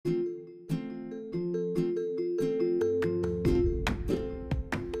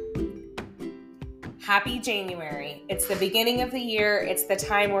Happy January. It's the beginning of the year. It's the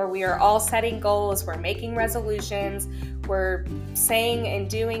time where we are all setting goals. We're making resolutions. We're saying and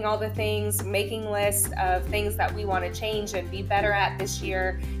doing all the things, making lists of things that we want to change and be better at this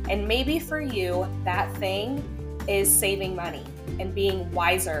year. And maybe for you, that thing is saving money and being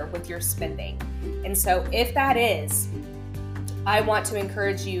wiser with your spending. And so if that is, I want to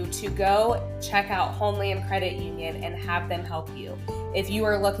encourage you to go check out Homeland Credit Union and have them help you. If you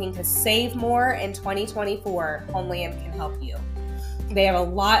are looking to save more in 2024, Homeland can help you. They have a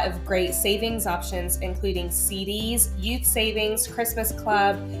lot of great savings options, including CDs, youth savings, Christmas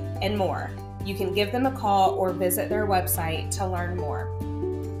club, and more. You can give them a call or visit their website to learn more.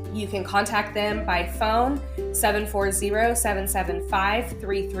 You can contact them by phone,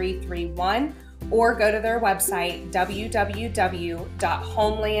 740-775-3331, or go to their website,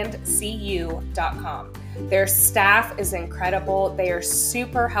 www.homelandcu.com. Their staff is incredible. They are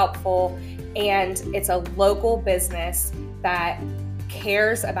super helpful, and it's a local business that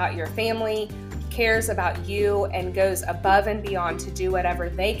cares about your family, cares about you, and goes above and beyond to do whatever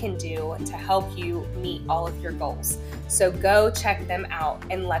they can do to help you meet all of your goals. So go check them out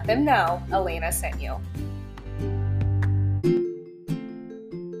and let them know Elena sent you.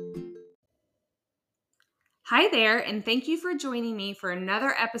 Hi there, and thank you for joining me for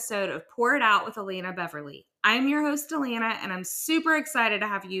another episode of Pour It Out with Elena Beverly. I'm your host, Elena, and I'm super excited to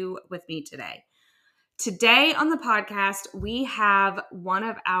have you with me today. Today on the podcast, we have one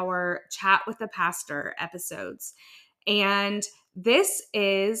of our Chat with the Pastor episodes, and this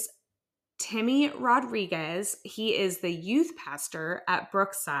is Timmy Rodriguez. He is the youth pastor at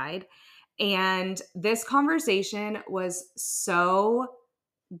Brookside, and this conversation was so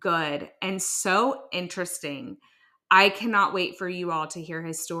good and so interesting. I cannot wait for you all to hear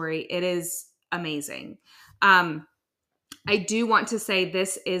his story. It is amazing. I do want to say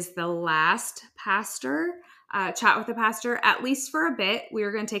this is the last pastor, Chat with the Pastor, at least for a bit.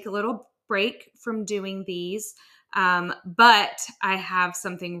 We're going to take a little break from doing these, but I have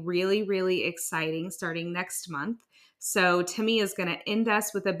something really, really exciting starting next month. So Timmy is going to end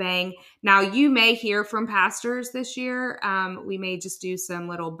us with a bang. Now, you may hear from pastors this year. We may just do some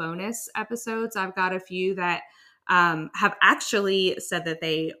little bonus episodes. I've got a few that have actually said that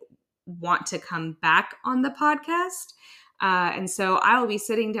they want to come back on the podcast. And so I will be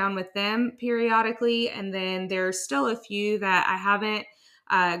sitting down with them periodically. And then there's still a few that I haven't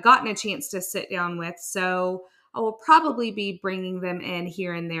gotten a chance to sit down with. So I will probably be bringing them in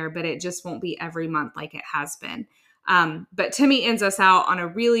here and there, but it just won't be every month like it has been. But Timmy ends us out on a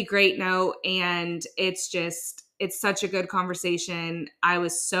really great note, and it's such a good conversation. I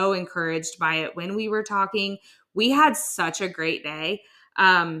was so encouraged by it when we were talking. We had such a great day.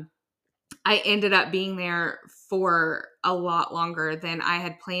 I ended up being there for a lot longer than I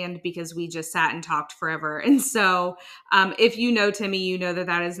had planned because we just sat and talked forever. And so if you know Timmy, you know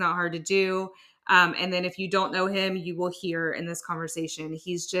that is not hard to do. And then if you don't know him, you will hear in this conversation,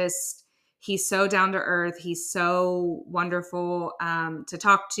 he's so down to earth. He's so wonderful to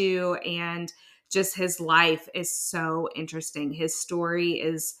talk to, and just his life is so interesting. His story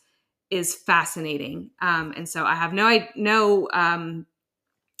is fascinating. And so I have no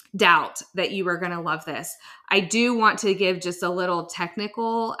doubt that you are going to love this. I do want to give just a little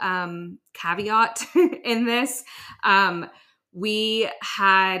technical caveat in this. We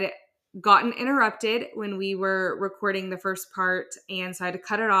had gotten interrupted when we were recording the first part, and so I had to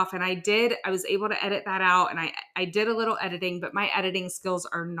cut it off, and I was able to edit that out, and I did a little editing, but my editing skills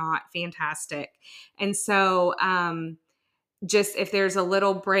are not fantastic. And so just if there's a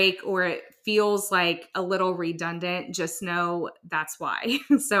little break or it feels like a little redundant, just know that's why.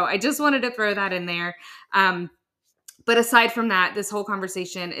 So I just wanted to throw that in there. But aside from that, this whole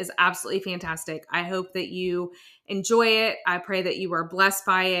conversation is absolutely fantastic. I hope that you enjoy it. I pray that you are blessed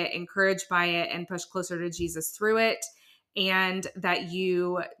by it, encouraged by it, and pushed closer to Jesus through it, and that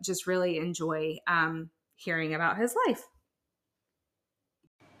you just really enjoy hearing about his life.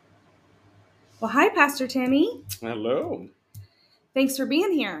 Well, hi, Pastor Timmy. Hello. Thanks for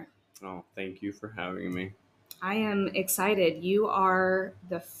being here. Oh, thank you for having me. I am excited. You are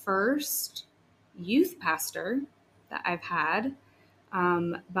the first youth pastor that I've had,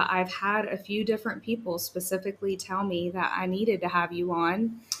 but I've had a few different people specifically tell me that I needed to have you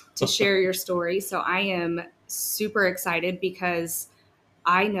on to share your story. So I am super excited because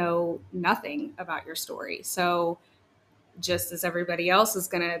I know nothing about your story. So just as everybody else is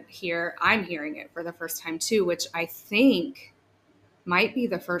going to hear, I'm hearing it for the first time too, which I think might be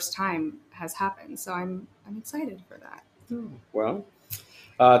the first time has happened. So I'm excited for that. Well,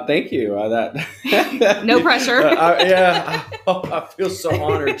 Thank you. That No pressure. yeah, I feel so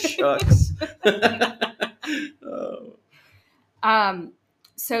honored. Shucks. Oh. Um,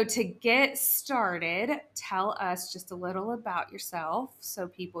 so to get started, tell us just a little about yourself so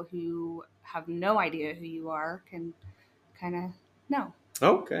people who have no idea who you are can kind of know.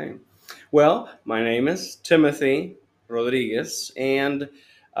 Okay. Well, my name is Timothy Rodriguez, and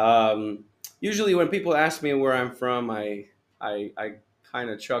um, usually when people ask me where I'm from, I kind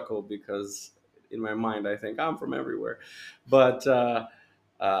of chuckle because in my mind I think I'm from everywhere. But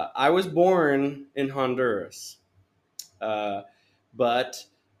I was born in Honduras, uh, but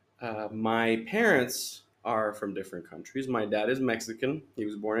my parents are from different countries. My dad is Mexican; he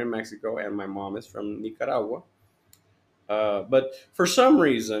was born in Mexico, and my mom is from Nicaragua. But for some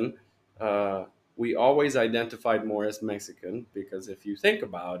reason, uh, we always identified more as Mexican because if you think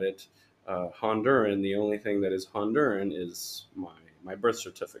about it, Honduran, the only thing that is Honduran is my birth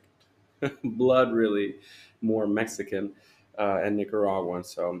certificate. Blood really more Mexican and Nicaraguan.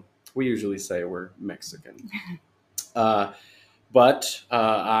 So we usually say we're Mexican. Uh, but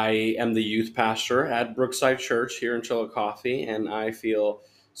I am the youth pastor at Brookside Church here in Chillicothe, and I feel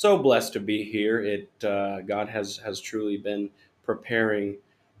so blessed to be here. God has truly been preparing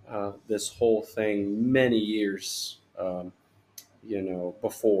this whole thing many years,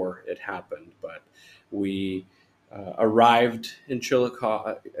 before it happened. But we arrived in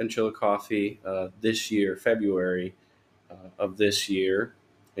Chillicothe this year, February of this year,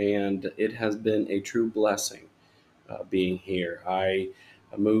 and it has been a true blessing being here. I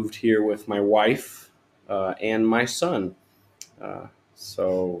moved here with my wife and my son. Uh,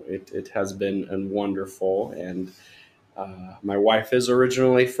 so it has been wonderful. And my wife is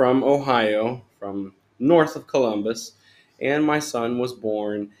originally from Ohio, from north of Columbus, and my son was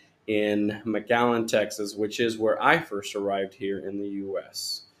born in McAllen, Texas, which is where I first arrived here in the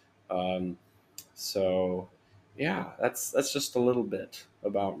U.S. Um, so, yeah, that's just a little bit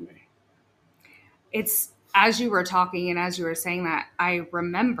about me. It's as you were talking and as you were saying that, I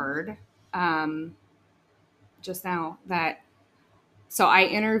remembered um, just now that so I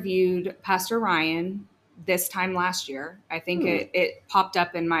interviewed Pastor Ryan this time last year. I think Hmm. it popped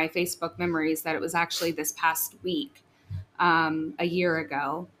up in my Facebook memories that it was actually this past week, a year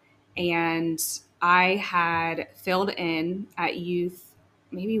ago. And I had filled in at youth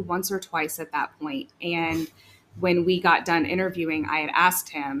maybe once or twice at that point. And when we got done interviewing, I had asked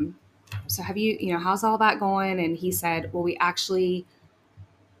him, so have how's all that going? And he said, well, we actually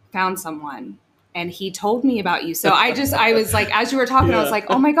found someone. And he told me about you. So I was like, as you were talking, I was Yeah. like,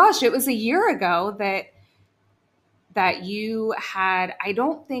 oh my gosh, it was a year ago that you had, I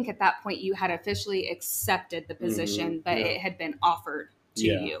don't think at that point you had officially accepted the position, but Yeah. it had been offered to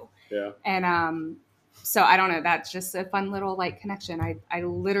Yeah. you. Yeah. And so I don't know, that's just a fun little like connection. I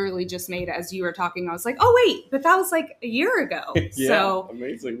literally just made it as you were talking. I was like, oh wait, but that was like a year ago. Yeah. So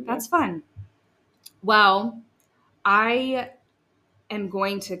Amazing. Yeah. that's fun. Well, I am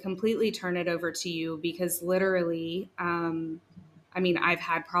going to completely turn it over to you because literally, I mean, I've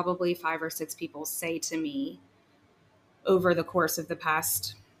had probably 5 or 6 people say to me over the course of the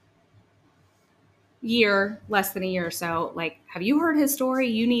past year, less than a year or so, like, have you heard his story?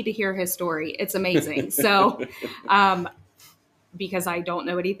 You need to hear his story. It's amazing. So, um, because I don't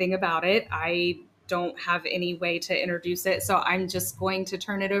know anything about it, I don't have any way to introduce it. So I'm just going to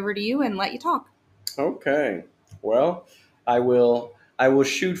turn it over to you and let you talk. Okay. Well, I will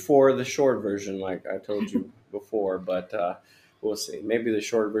shoot for the short version, like I told you before, but we'll see. Maybe the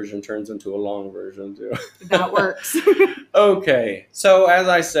short version turns into a long version too. That works. Okay. So as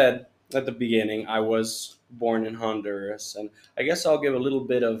I said at the beginning, I was born in Honduras, and I guess I'll give a little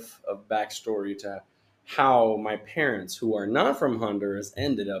bit of backstory to how my parents, who are not from Honduras,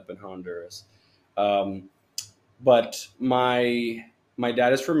 ended up in Honduras. Um, but my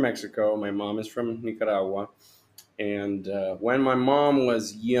dad is from Mexico. My mom is from Nicaragua. And when my mom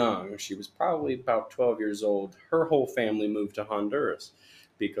was young, she was probably about 12 years old, her whole family moved to Honduras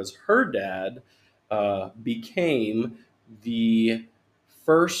because her dad became the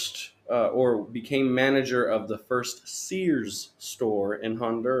first or became manager of the first Sears store in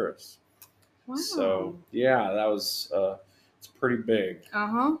Honduras. So Wow. yeah, that was it's pretty big.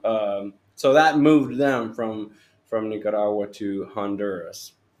 Uh huh. So that moved them from Nicaragua to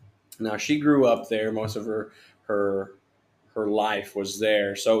Honduras. Now she grew up there. Most of her her life was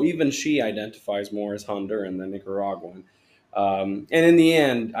there. So even she identifies more as Honduran than Nicaraguan. And in the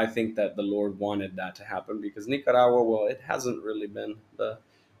end, I think that the Lord wanted that to happen because Nicaragua, well, it hasn't really been the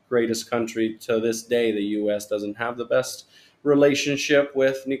greatest country to this day. The U.S. doesn't have the best relationship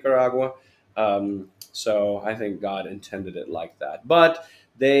with Nicaragua. So I think God intended it like that. But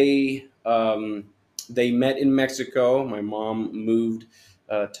they they met in Mexico. My mom moved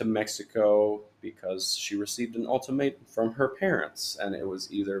to Mexico because she received an ultimatum from her parents, and it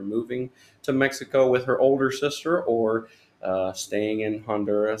was either moving to Mexico with her older sister or staying in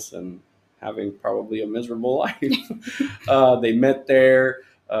Honduras and having probably a miserable life. They met there.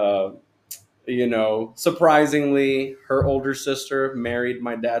 Uh, Surprisingly, her older sister married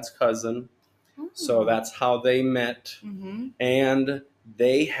my dad's cousin. So Oh. that's how they met. Mm-hmm. And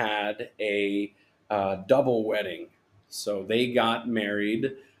they had a double wedding. So they got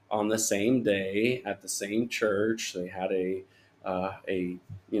married on the same day at the same church. They had a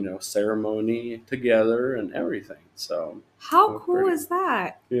ceremony together and everything. So it How was cool pretty. is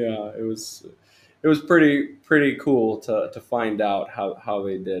that? Yeah, it was pretty cool to find out how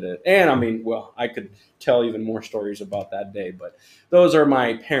they did it. And I mean, well, I could tell even more stories about that day, but those are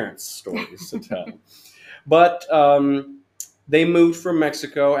my parents' stories to tell. But they moved from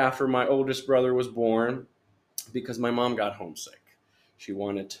Mexico after my oldest brother was born because my mom got homesick. She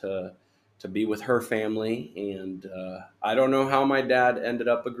wanted to be with her family, and I don't know how my dad ended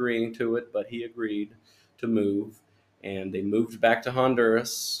up agreeing to it, but he agreed to move, and they moved back to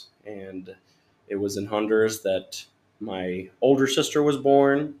Honduras, and it was in Honduras that my older sister was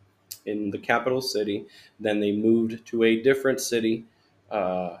born in the capital city. Then they moved to a different city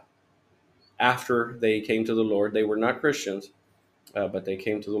uh, after they came to the Lord. They were not Christians, but they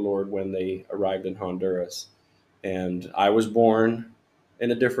came to the Lord when they arrived in Honduras. And I was born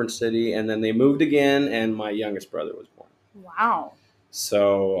in a different city, and then they moved again, and my youngest brother was born. Wow.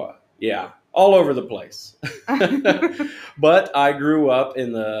 So, yeah, all over the place. But I grew up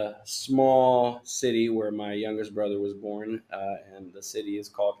in the small city where my youngest brother was born, and the city is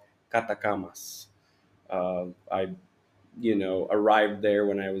called Catacamas. I arrived there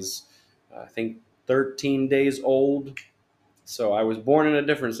when I was, I think, 13 days old. So I was born in a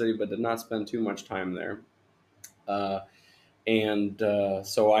different city, but did not spend too much time there. Uh, and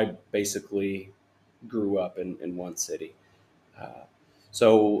so I basically grew up in one city. Uh,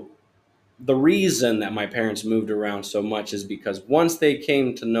 so the reason that my parents moved around so much is because once they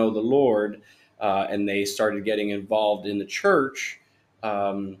came to know the Lord and they started getting involved in the church,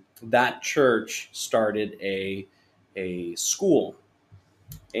 that church started a school,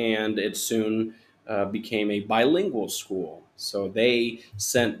 and it soon became a bilingual school. So they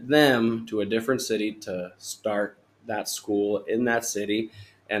sent them to a different city to start that school in that city,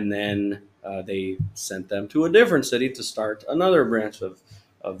 and then they sent them to a different city to start another branch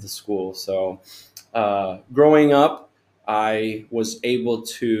of the school. So growing up, I was able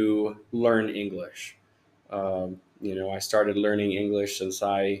to learn English. I started learning English since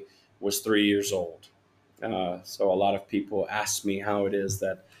I was 3 years old. So a lot of people ask me how it is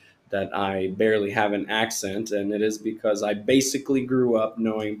that I barely have an accent, and it is because I basically grew up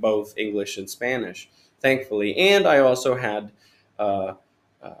knowing both English and Spanish, thankfully. And I also had uh,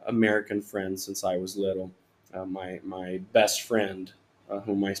 American friends since I was little. My best friend,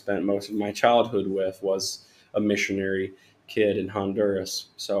 whom I spent most of my childhood with, was a missionary kid in Honduras.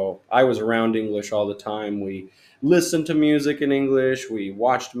 So I was around English all the time. We listened to music in English, we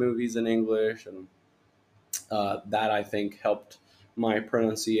watched movies in English, and that I think helped my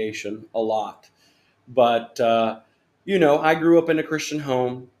pronunciation a lot. But I grew up in a Christian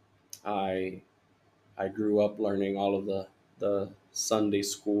home. I I grew up learning all of the Sunday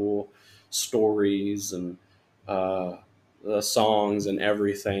school stories and uh, the songs and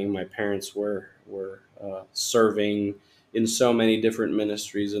everything. My parents were serving in so many different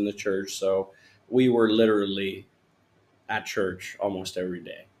ministries in the church, so we were literally at church almost every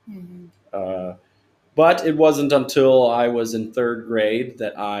day. Mm-hmm. Uh, but it wasn't until I was in third grade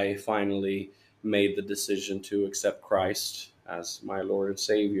that I finally made the decision to accept Christ as my Lord and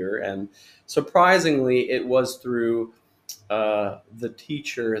Savior. And surprisingly, it was through the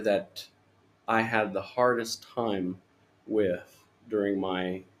teacher that I had the hardest time with during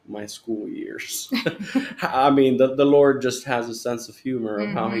my school years. I mean, the Lord just has a sense of humor of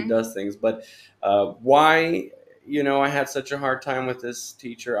how He Mm-hmm. does things. But why, I had such a hard time with this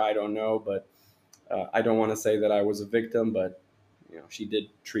teacher, I don't know. But I don't want to say that I was a victim, but she did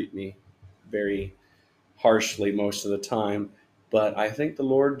treat me very harshly most of the time. But I think the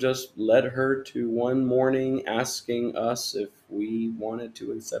Lord just led her to one morning asking us if we wanted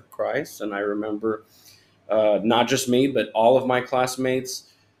to accept Christ. And I remember not just me, but all of my classmates,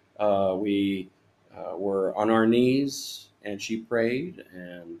 we were on our knees and she prayed.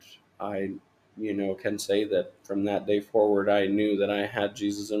 And I, can say that from that day forward, I knew that I had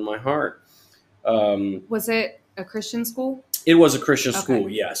Jesus in my heart. Um, Was it a Christian school? it was a Christian Okay. school,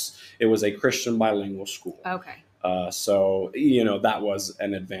 yes. It was a Christian bilingual school. Okay. So that was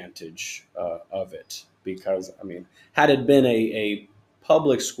an advantage of it, because I mean, had it been a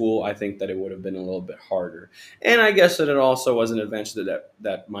public school, I think that it would have been a little bit harder. And I guess that it also was an advantage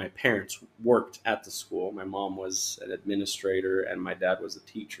that my parents worked at the school. My mom was an administrator and my dad was a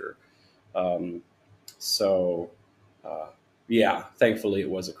teacher. Um, so uh, yeah, thankfully it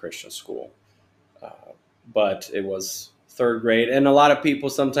was a Christian school. Uh, but it was third grade. And a lot of people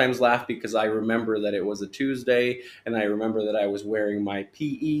sometimes laugh because I remember that it was a Tuesday and I remember that I was wearing my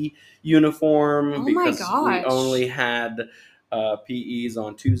PE uniform Oh my because we gosh. only had PEs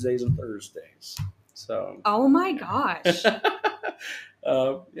on Tuesdays and Thursdays. So, Oh my gosh.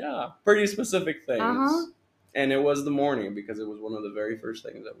 yeah. Yeah, pretty specific Uh-huh. things. And it was the morning because it was one of the very first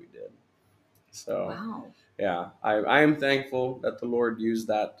things that we did. So, Wow. yeah, I am thankful that the Lord used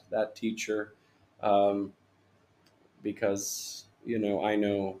that teacher, um, because I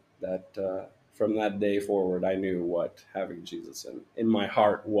know that from that day forward, I knew what having Jesus in my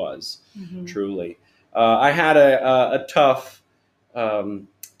heart was Hmm. truly. I had a tough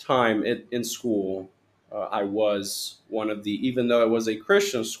time in school. I was one of the, even though it was a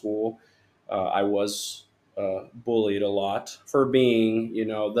Christian school, I was bullied a lot for being,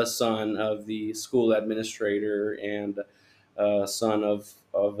 the son of the school administrator and son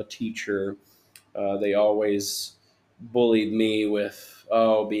of a teacher. They always bullied me with,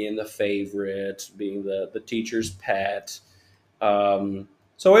 being the favorite, being the teacher's pet.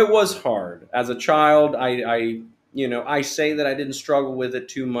 So it was hard as a child. I say that I didn't struggle with it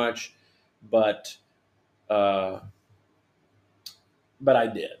too much, but uh, but I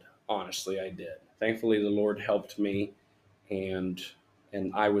did. Honestly, I did. Thankfully, the Lord helped me, and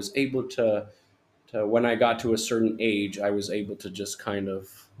I was able to, when I got to a certain age, I was able to just kind of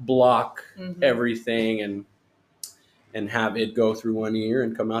block Hmm. everything and have it go through one ear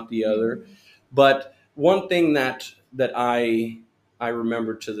and come out the other. Hmm. But one thing that I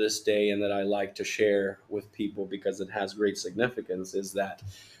remember to this day and that I like to share with people because it has great significance is that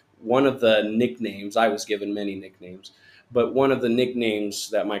one of the nicknames, I was given many nicknames, but one of the nicknames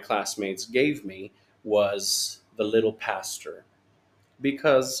that my classmates gave me was the little pastor,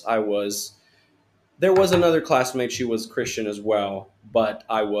 because there was another classmate, she was Christian as well, but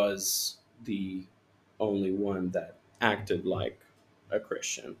I was the only one that acted like a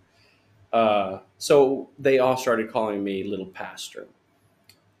Christian. So they all started calling me Little Pastor.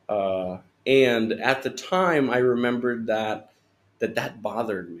 Uh, and at the time, I remembered that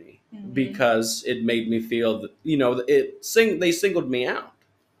bothered me Hmm. because it made me feel that, they singled me out,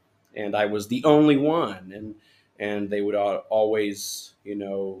 and I was the only one, and they would always,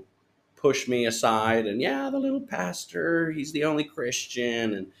 push me aside, and yeah, the little pastor, he's the only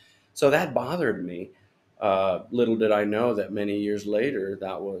Christian, and so that bothered me. Little did I know that many years later,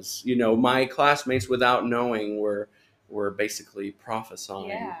 that was, my classmates, without knowing, were basically prophesying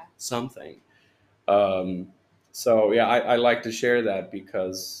Yeah. something. Um, so yeah, I like to share that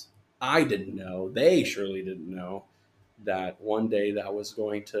because I didn't know, they surely didn't know that one day that was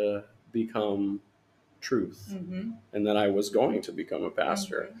going to become truth, Hmm. and that I was going to become a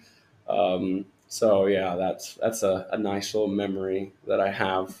pastor. Hmm. So yeah, that's a nice little memory that I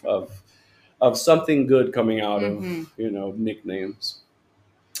have of something good coming out of Hmm. nicknames.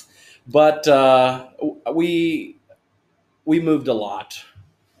 But we moved a lot,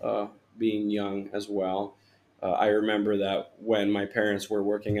 uh, being young as well. I remember that when my parents were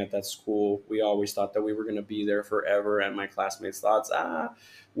working at that school, we always thought that we were going to be there forever. And my classmates thought,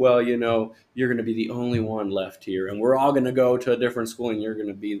 well, you're going to be the only one left here, and we're all going to go to a different school, and you're going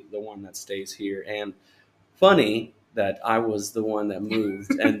to be the one that stays here. And funny that I was the one that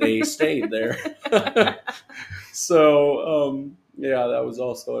moved, and they stayed there. So yeah, that was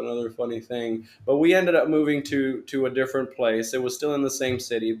also another funny thing. But we ended up moving to a different place. It was still in the same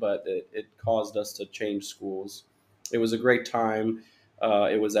city, but it caused us to change schools. It was a great time.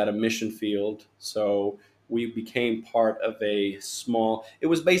 It was at a mission field, so we became part of a small. It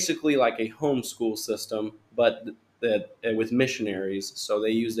was basically like a homeschool system, but that with missionaries. So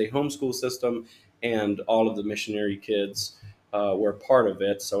they used a homeschool system, and all of the missionary kids were part of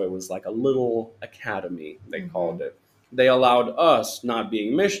it. So it was like a little academy, they Hmm. called it. They allowed us, not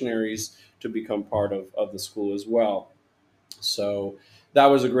being missionaries, to become part of the school as well. So that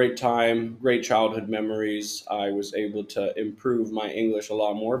was a great time, great childhood memories. I was able to improve my English a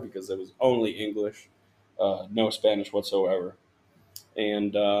lot more because it was only English, no Spanish whatsoever.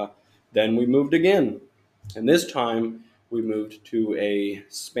 And then we moved again. And this time we moved to a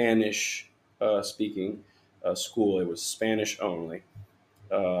Spanish speaking school. It was Spanish only.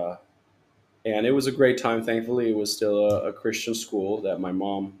 Uh, and it was a great time. Thankfully, it was still a Christian school that my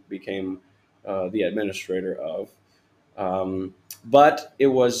mom became the administrator of. But it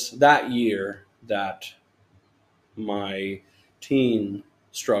was that year that my teen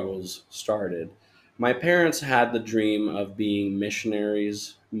struggles started. My parents had the dream of being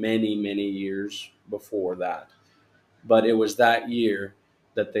missionaries many, many years before that. But it was that year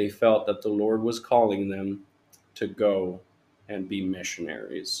that they felt that the Lord was calling them to go and be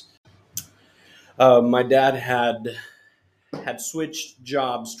missionaries. My dad had switched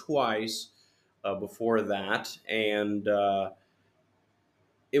jobs twice before that, and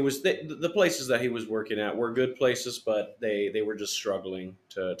it was the places that he was working at were good places, but they were just struggling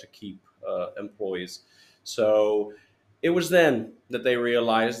to keep employees. So it was then that they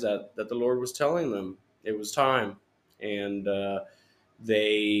realized that the Lord was telling them it was time, and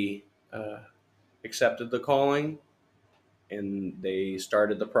they uh, accepted the calling, and they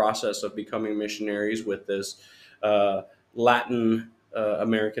started the process of becoming missionaries with this uh, Latin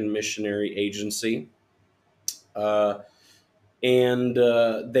American Missionary Agency. Uh, and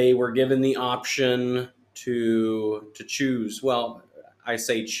they were given the option to choose. Well, I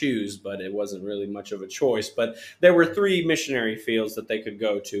say choose, but it wasn't really much of a choice. But there were three missionary fields that they could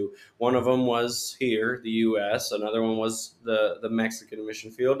go to. One of them was here, the U.S. Another one was the Mexican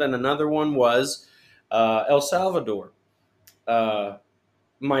mission field, and another one was El Salvador. Uh,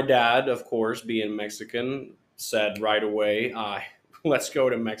 my dad, of course, being Mexican, said right away, "Let's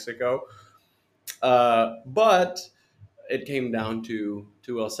go to Mexico." But it came down to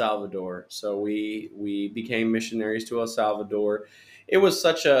El Salvador. So we became missionaries to El Salvador. It was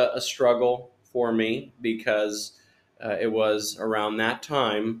such a struggle for me because it was around that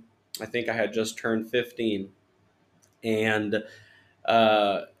time. I think I had just turned 15, and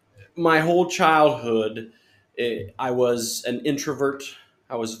uh, my whole childhood, I was an introvert.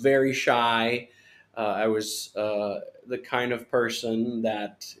 I was very shy. I was the kind of person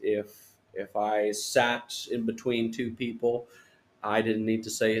that if I sat in between two people, I didn't need to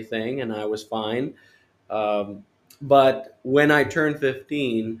say a thing, and I was fine. Um, but when I turned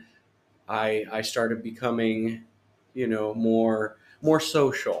 15, I started becoming, more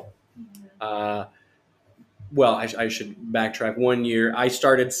social. Uh, well, I should backtrack. One year, I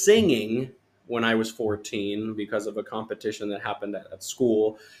started singing when I was 14 because of a competition that happened at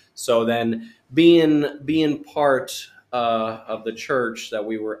school. So then, being part of the church that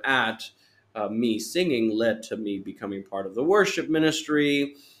we were at, me singing led to me becoming part of the worship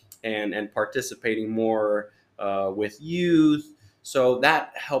ministry and participating more with youth. So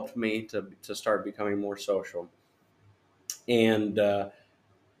that helped me to start becoming more social. And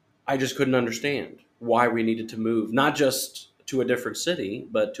I just couldn't understand why we needed to move, not just to a different city,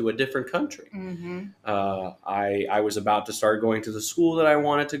 but to a different country. Mm-hmm. I was about to start going to the school that I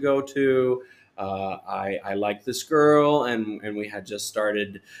wanted to go to. I liked this girl, and we had just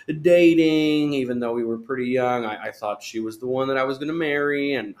started dating, even though we were pretty young. I thought she was the one that I was going to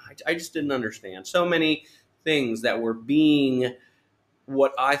marry, and I just didn't understand so many things that were being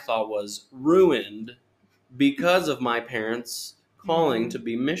what I thought was ruined because of my parents calling to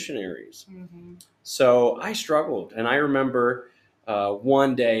be missionaries. Mm-hmm. So I struggled, and I remember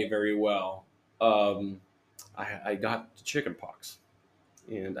one day very well. I got chicken pox,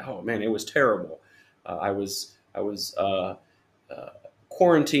 and oh man, it was terrible. I was uh,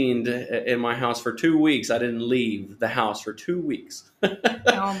 quarantined in my house for 2 weeks. I didn't leave the house for 2 weeks.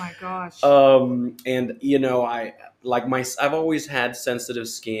 Oh my gosh. And I like I've always had sensitive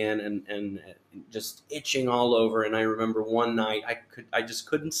skin and just itching all over. And I remember one night I just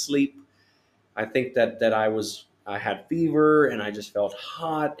couldn't sleep. I think that I had fever, and I just felt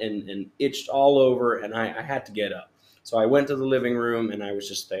hot and itched all over, and I had to get up. So I went to the living room, and I was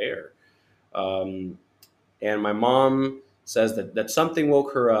just there. Um, and my mom says that something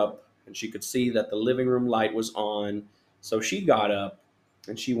woke her up, and she could see that the living room light was on. So she got up,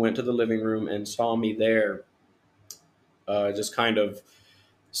 and she went to the living room and saw me there, just kind of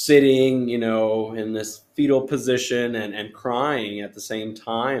sitting, in this fetal position and crying at the same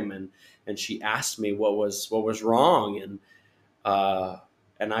time. And she asked me what was wrong, uh,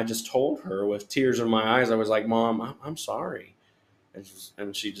 and I just told her with tears in my eyes. I was like, "Mom, I'm sorry."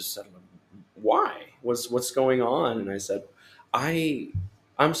 And she just said, "Why? What's going on?" And I said, "I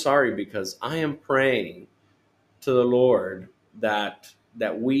I'm sorry because I am praying to the Lord that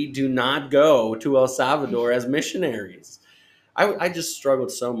we do not go to El Salvador as missionaries." I just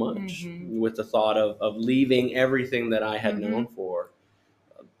struggled so much Mm-hmm. with the thought of leaving everything that I had Mm-hmm. known for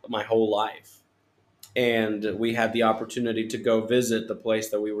my whole life. And we had the opportunity to go visit the place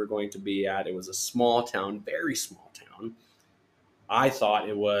that we were going to be at. It was a small town, very small town. I thought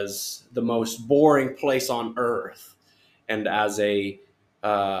it was the most boring place on earth. And as a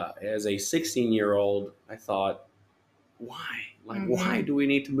 16-year-old, I thought, why? Like, why Mm-hmm. do we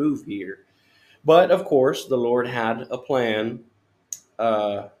need to move here? But of course, the Lord had a plan.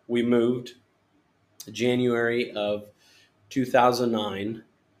 We moved January of 2009,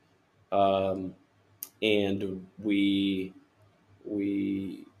 um, and we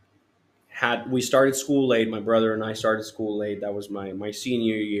we started school late. My brother and I started school late. That was my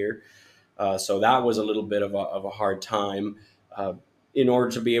senior year. So that was a little bit of a hard time. Uh, in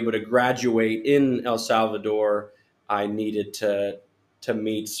order to be able to graduate in El Salvador, I needed to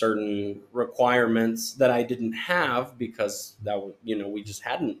meet certain requirements that I didn't have because that was, we just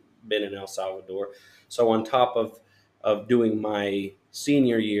hadn't been in El Salvador. So on top of doing my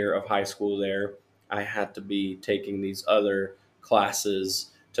senior year of high school there, I had to be taking these other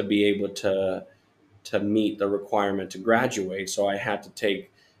classes to be able to meet the requirement to graduate. So I had to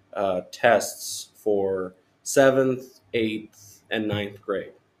take tests for seventh, eighth, and ninth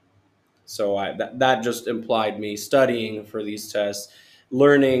grade. So that just implied me studying for these tests,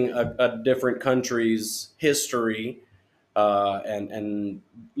 learning a different country's history, and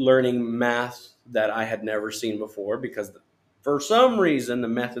learning math that I had never seen before because for some reason the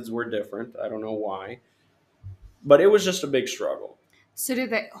methods were different. I don't know why, but it was just a big struggle. So did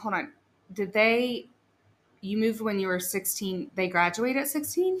they hold on? Did they you moved when you were 16? They graduate at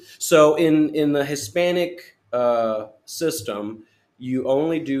 16? So in the Hispanic system, you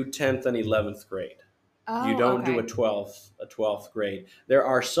only do 10th and 11th grade. You Oh, don't do okay. a 12th grade. There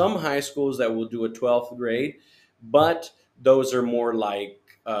are some high schools that will do a 12th grade, but those are more like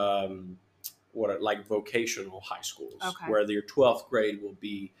like vocational high schools Okay. where your 12th grade will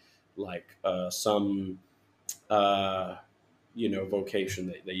be like some uh,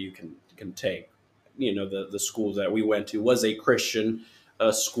 vocation that you can take. The school that we went to was a Christian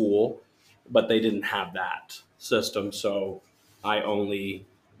school, but they didn't have that system, so I only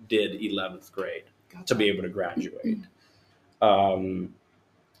did 11th grade to be Gotcha. able to graduate. um,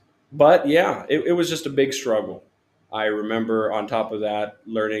 but yeah, it was just a big struggle. I remember on top of that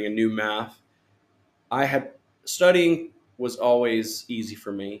learning a new math. I had Studying was always easy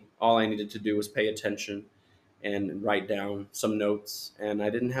for me. All I needed to do was pay attention and write down some notes, and I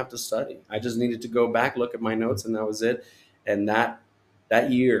didn't have to study. I just needed to go back, look at my notes, and that was it. And that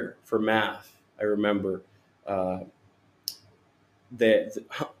year for math, I remember uh, that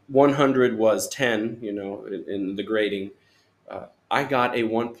 100 was 10. In the grading, I got a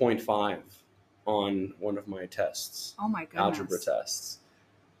 1.5 on one of my tests, Oh my algebra goodness. tests.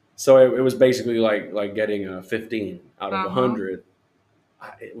 So it was basically like getting a 15 out of Uh-huh. 100.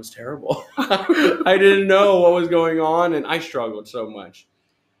 It was terrible. I didn't know what was going on, and I struggled so much.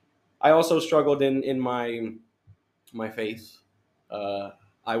 I also struggled in my faith. Uh,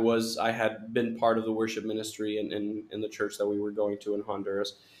 I had been part of the worship ministry in the church that we were going to in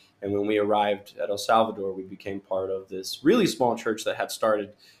Honduras, and when we arrived at El Salvador, we became part of this really small church that had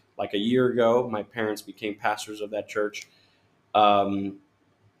started like a year ago. My parents became pastors of that church. Um,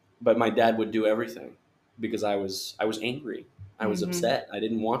 but my dad would do everything because I was angry. I was Mm-hmm. upset. I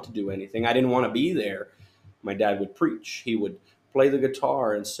didn't want to do anything. I didn't want to be there. My dad would preach. He would play the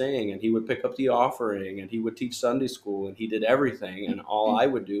guitar and sing, and he would pick up the offering, and he would teach Sunday school, and he did everything. And all I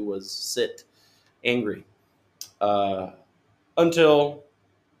would do was sit angry uh, until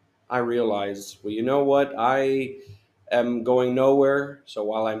I realized, well, you know what? I am going nowhere. So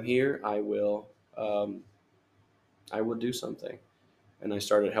while I'm here, um, I will do something. And I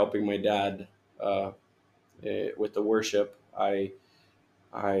started helping my dad uh, with the worship. I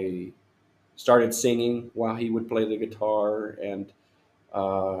started singing while he would play the guitar, and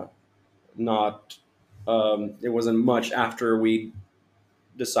uh, not. It wasn't much after we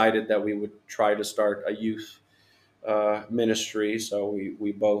decided that we would try to start a youth ministry. So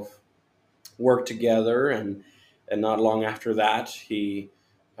we both worked together, and not long after that, he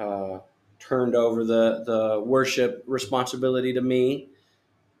uh, turned over the worship responsibility to me.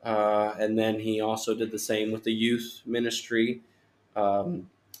 And then he also did the same with the youth ministry. Um,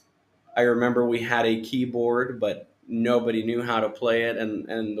 I remember we had a keyboard, but nobody knew how to play it,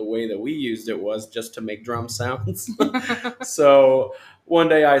 and the way that we used it was just to make drum sounds. So one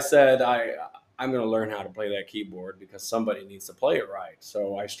day I said, I'm going to learn how to play that keyboard because somebody needs to play it right.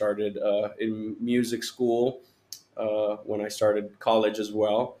 So I started in music school when I started college as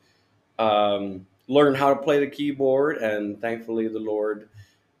well. Learned how to play the keyboard, and thankfully the Lord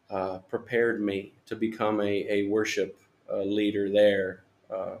prepared me to become a worship leader there.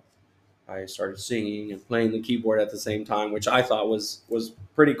 I started singing and playing the keyboard at the same time, which I thought was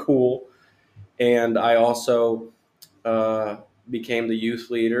pretty cool. And I also uh, became the youth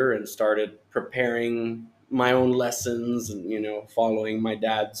leader and started preparing my own lessons and following my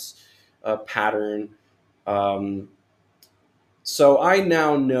dad's pattern. Um, So I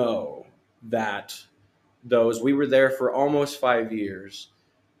now know that we were there for almost 5 years,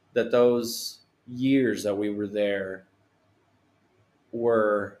 that those years that we were there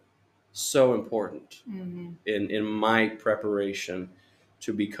were so important Mm-hmm. in my preparation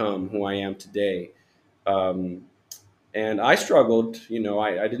to become who I am today. Um, and I struggled.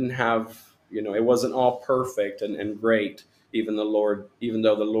 I didn't have, it wasn't all perfect and great. Even though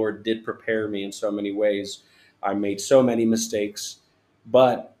the Lord did prepare me in so many ways, I made so many mistakes.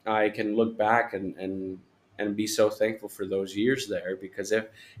 But I can look back and be so thankful for those years there, because if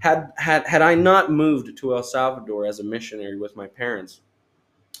had I not moved to El Salvador as a missionary with my parents,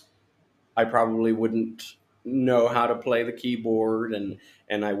 I probably wouldn't know how to play the keyboard,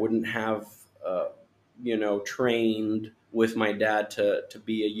 and I wouldn't have trained with my dad to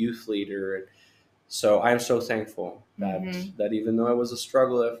be a youth leader. So I'm so thankful that Mm-hmm. even though it was a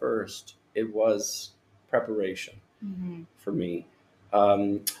struggle at first, it was preparation Mm-hmm. for me.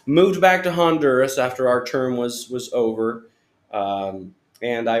 Moved back to Honduras after our term was over,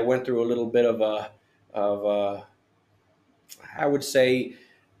 and I went through a little bit of a I would say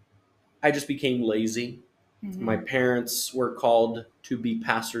I just became lazy. My Mm-hmm. parents were called to be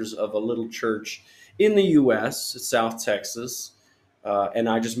pastors of a little church in the U.S., South Texas, and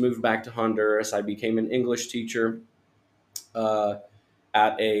I just moved back to Honduras. I became an English teacher uh,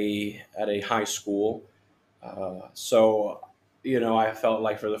 at a high school. So, I felt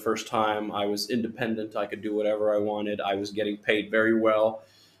like for the first time I was independent. I could do whatever I wanted. I was getting paid very well.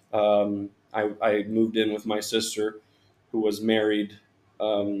 I moved in with my sister, who was married.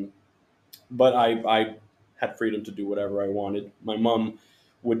 But I had freedom to do whatever I wanted. My mom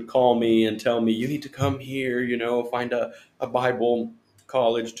would call me and tell me, "You need to come here, find a Bible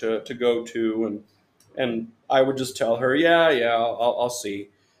college to go to," and I would just tell her, "Yeah, yeah, I'll see,"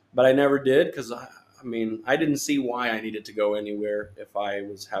 but I never did, because I didn't see why I needed to go anywhere if I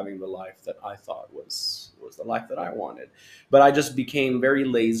was having the life that I thought was the life that I wanted. But I just became very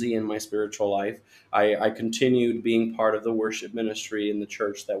lazy in my spiritual life. I continued being part of the worship ministry in the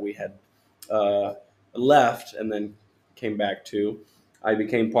church that we had uh, left and then came back to. I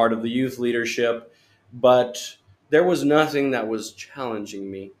became part of the youth leadership, but there was nothing that was challenging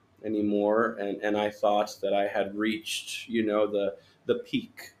me anymore, and I thought that I had reached, the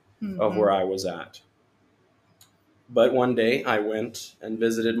peak of Mm-hmm. where I was at. But one day I went and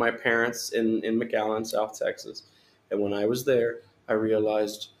visited my parents in McAllen, South Texas, and when I was there, I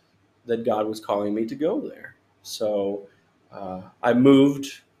realized that God was calling me to go there. So I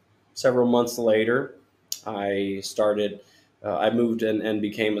moved several months later. I moved and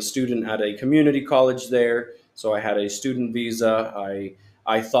became a student at a community college there. So I had a student visa.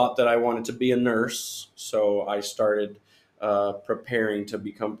 I thought that I wanted to be a nurse. So I started preparing to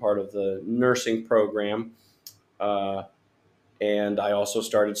become part of the nursing program. Uh, and I also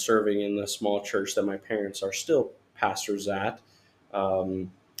started serving in the small church that my parents are still pastors at.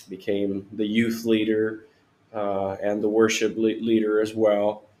 Um, Became the youth leader and the worship leader as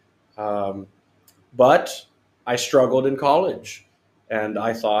well. Um, but I struggled in college, and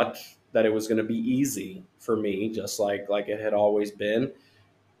I thought that it was going to be easy for me, just like it had always been.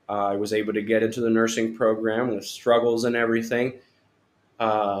 I was able to get into the nursing program with struggles and everything.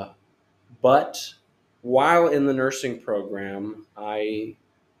 Uh, but while in the nursing program, I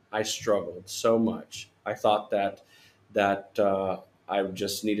struggled so much. I thought that I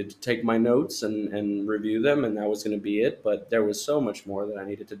just needed to take my notes and review them, and that was going to be it. But there was so much more that I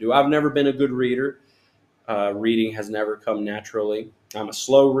needed to do. I've never been a good reader. Reading has never come naturally. I'm a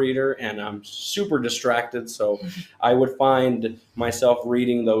slow reader, and I'm super distracted. So I would find myself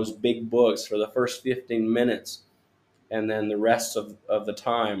reading those big books for the first 15 minutes, and then the rest of the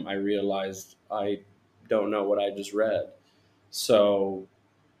time, I realized I don't know what I just read. So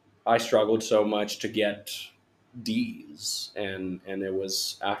I struggled so much to get D's, and it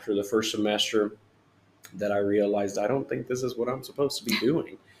was after the first semester that I realized I don't think this is what I'm supposed to be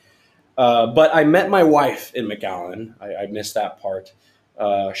doing. But I met my wife in McAllen. I missed that part.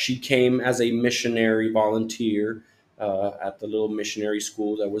 She came as a missionary volunteer at the little missionary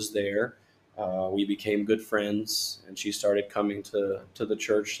school that was there. We became good friends, and she started coming to the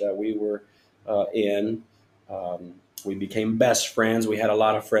church that we were in. Um, we became best friends. We had a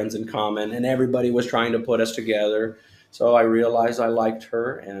lot of friends in common, and everybody was trying to put us together. So I realized I liked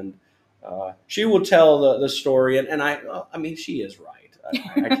her, and she will tell the story, and she is right.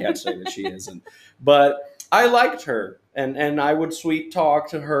 I can't say that she isn't, but I liked her, and I would sweet talk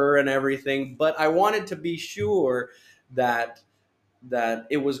to her and everything. But I wanted to be sure that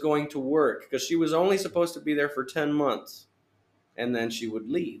it was going to work, because she was only supposed to be there for 10 months, and then she would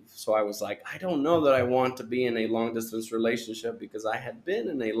leave. So I was like, I don't know that I want to be in a long distance relationship, because I had been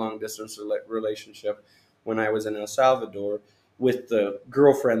in a long distance relationship when I was in El Salvador with the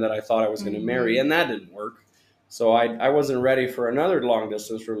girlfriend that I thought I was going to marry, and that didn't work. So I wasn't ready for another long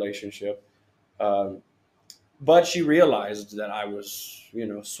distance relationship. Um, but she realized that I was,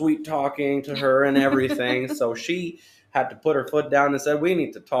 sweet talking to her and everything. So she had to put her foot down and said, we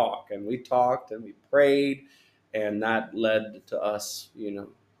need to talk. And we talked and we prayed. And that led to us,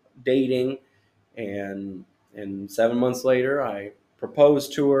 dating. And 7 months later, I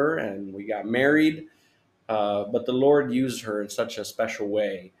proposed to her and we got married. But the Lord used her in such a special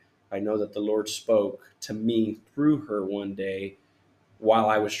way. I know that the Lord spoke to me through her one day while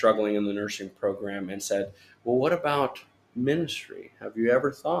I was struggling in the nursing program and said, well, what about ministry? Have you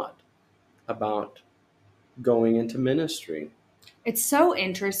ever thought about going into ministry? It's so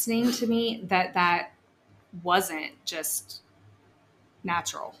interesting to me that wasn't just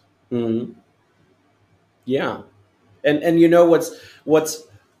natural. Mm-hmm. Yeah. And you know what's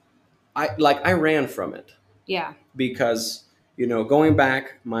I ran from it. Yeah. Because, going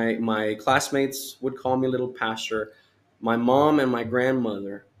back, my classmates would call me little pastor. My mom and my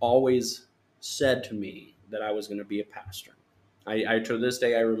grandmother always said to me that I was going to be a pastor. I to this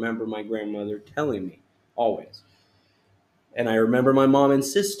day, I remember my grandmother telling me always. And I remember my mom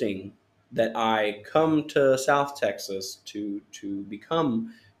insisting that I come to South Texas to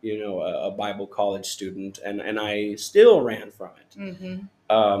become, a Bible college student. And I still ran from it.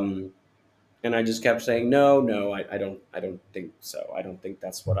 Mm-hmm. And I just kept saying, no, I don't think so. I don't think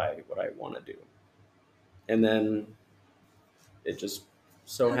that's what I want to do. And then it just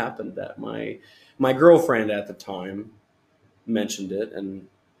so happened that my girlfriend at the time mentioned it, and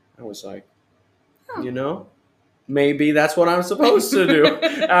I was like, maybe that's what I'm supposed to do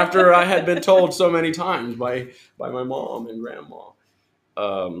after I had been told so many times by my mom and grandma.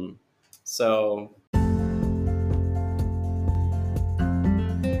 So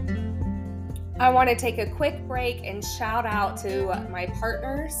I want to take a quick break and shout out to my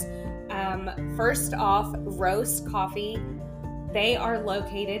partners. First off, Roast Coffee. They are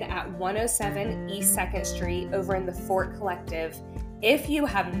located at 107 East 2nd Street over in the Fort Collective. If you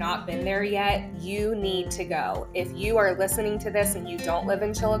have not been there yet, you need to go. If you are listening to this and you don't live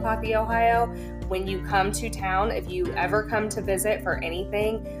in Chillicothe, Ohio, when you come to town, if you ever come to visit for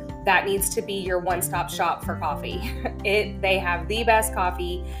anything, that needs to be your one-stop shop for coffee. They have the best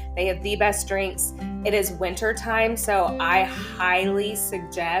coffee. They have the best drinks. It is winter time, so I highly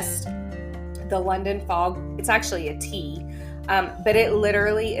suggest the London Fog. It's actually a tea, but it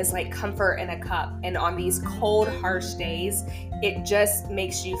literally is like comfort in a cup. And on these cold, harsh days, it just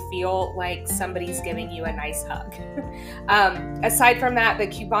makes you feel like somebody's giving you a nice hug. Aside from that, the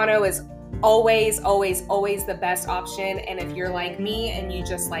Cubano is always the best option. And if you're like me and you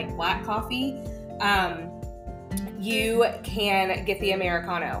just like black coffee, you can get the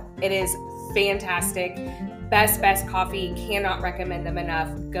Americano. It is fantastic. Best coffee. Cannot recommend them enough.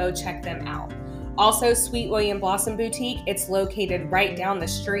 Go check them out. Also, Sweet William Blossom Boutique. It's located right down the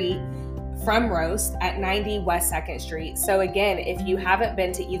street from Roast at 90 West 2nd Street. So again, if you haven't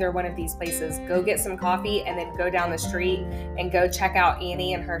been to either one of these places, go get some coffee and then go down the street and go check out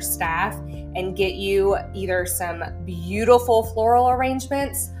Annie and her staff and get you either some beautiful floral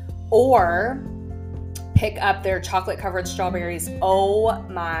arrangements or pick up their chocolate covered strawberries. Oh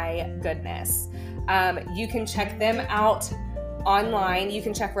my goodness. You can check them out online. You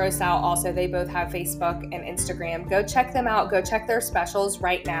can check Roast out also. They both have Facebook and Instagram. Go check them out. Go check their specials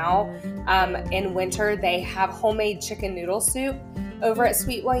right now. In winter, they have homemade chicken noodle soup over at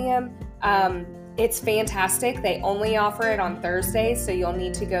Sweet William. It's fantastic. They only offer it on Thursdays, so you'll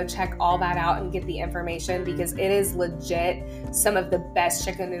need to go check all that out and get the information because it is legit some of the best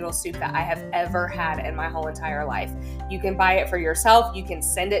chicken noodle soup that I have ever had in my whole entire life. You can buy it for yourself. You can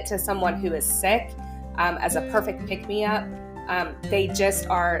send it to someone who is sick as a perfect pick-me-up. They just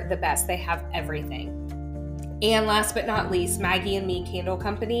are the best. They have everything. And last but not least, Maggie and Me Candle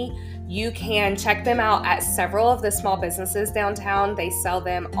Company. You can check them out at several of the small businesses downtown. They sell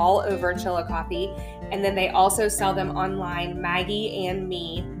them all over Chillicothe. And then they also sell them online,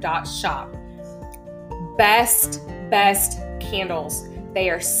 maggieandme.shop. Best candles. They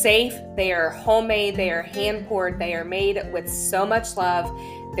are safe. They are homemade. They are hand poured. They are made with so much love.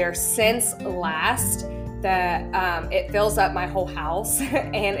 Their scents last. It fills up my whole house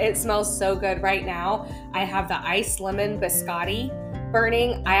and it smells so good right now. I have the iced lemon biscotti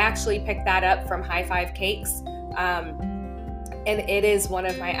burning. I actually picked that up from High Five Cakes. And it is one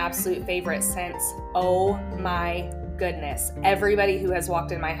of my absolute favorite scents. Oh my goodness. Everybody who has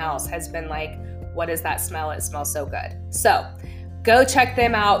walked in my house has been like, what is that smell? It smells so good. So Go check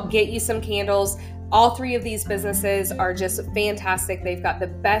them out, get you some candles. All three of these businesses are just fantastic. They've got the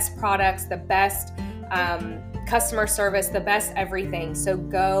best products, the best customer service, the best everything. So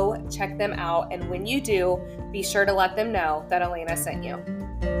go check them out. And when you do, be sure to let them know that Elena sent you.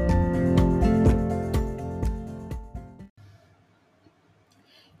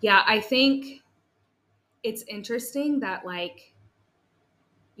 Yeah, I think it's interesting that, like,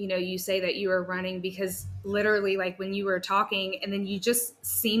 you know, you say that you were running because literally, like, when you were talking and then you just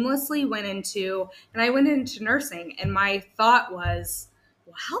seamlessly went into, and I went into nursing, and my thought was,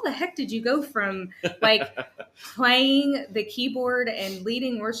 well, how the heck did you go from like playing the keyboard and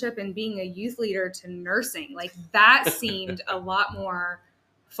leading worship and being a youth leader to nursing? Like, that seemed a lot more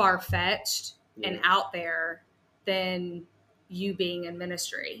far-fetched and out there than you being in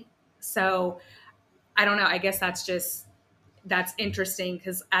ministry. So I don't know. I guess that's interesting,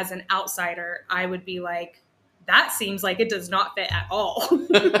 because as an outsider, I would be like, that seems like it does not fit at all.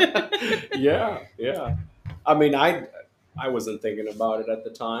 Yeah, yeah. I mean, I wasn't thinking about it at the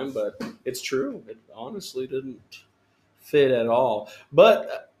time, but it's true. It honestly didn't fit at all.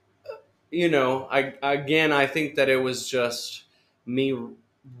 But you know, I think that it was just me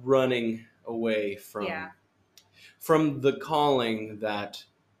running away Yeah. from the calling that,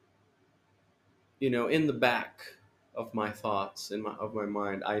 you know, in the back of my thoughts, of my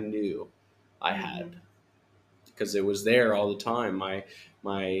mind, I knew I had, Mm-hmm. because it was there all the time.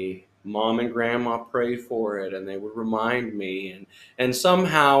 My mom and grandma prayed for it, and they would remind me, and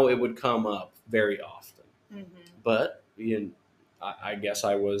somehow it would come up very often. Mm-hmm. But you know, I guess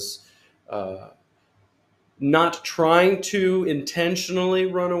I was uh, not trying to intentionally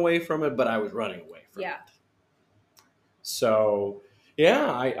run away from it, but I was running away from Yeah. it. So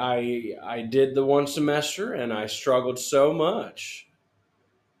yeah, I did the one semester, and I struggled so much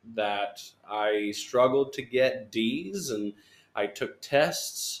that I struggled to get D's, and I took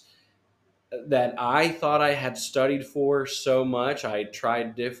tests that I thought I had studied for so much. I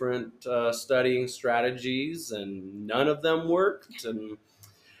tried different studying strategies, and none of them worked. And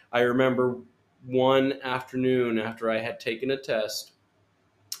I remember one afternoon after I had taken a test,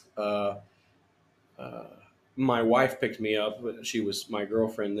 uh, uh, my wife picked me up. She was my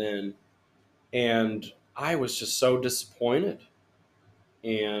girlfriend then, and I was just so disappointed,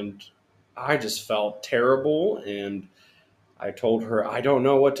 and I just felt terrible. And I told her, I don't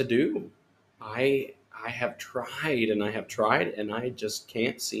know what to do. I have tried and I have tried, and I just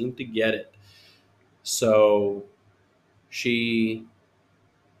can't seem to get it. So she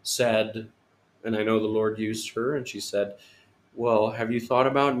said, and I know the Lord used her, and she said, well, have you thought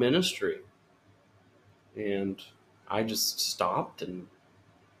about ministry? And I just stopped and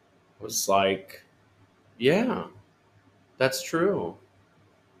was like, yeah, that's true.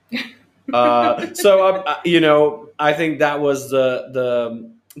 You know, I think that was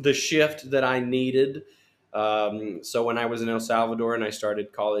the shift that I needed. So when I was in El Salvador and I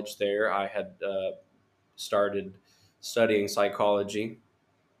started college there, I had started studying psychology.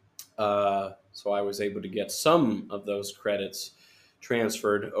 So I was able to get some of those credits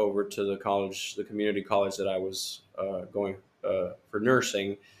transferred over to the college, the community college that I was going for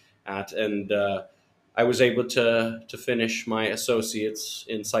nursing at, and I was able to finish my associates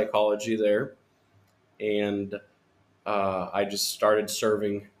in psychology there, and I just started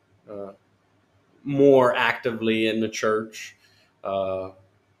serving uh, more actively in the church. Uh,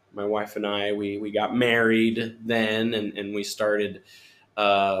 my wife and I, we got married then, and we started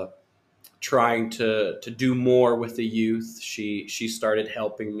uh, trying to do more with the youth. She started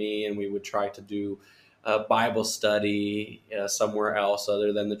helping me, and we would try to do Bible study somewhere else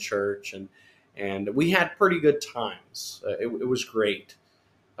other than the church, and we had pretty good times. It was great,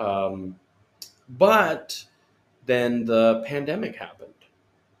 but then the pandemic happened,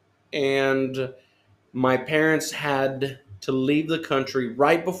 and my parents had to leave the country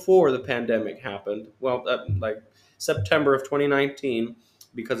right before the pandemic happened. Well, like September of 2019,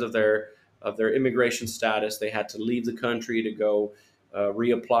 because of their immigration status, they had to leave the country to go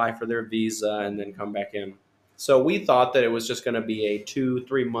reapply for their visa and then come back in. So we thought that it was just going to be a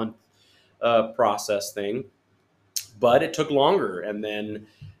 2-3 month process thing, but it took longer. And then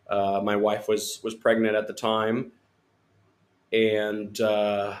my wife was pregnant at the time, and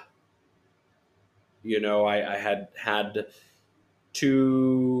you know, I had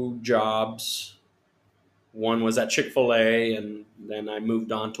 2 jobs. One was at Chick-fil-A, and then I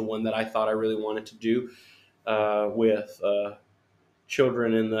moved on to one that I thought I really wanted to do with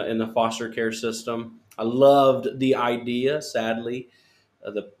children in the foster care system. I loved the idea. Sadly,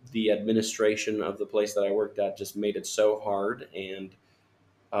 the administration of the place that I worked at just made it so hard, and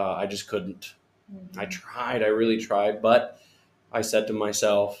I just couldn't. I Mm-hmm. tried. I really tried, but I said to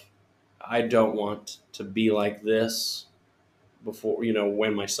myself, I don't want to be like this before,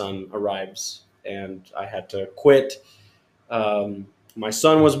 when my son arrives. And I had to quit. My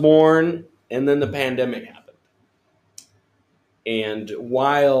son was born, and then the pandemic happened. And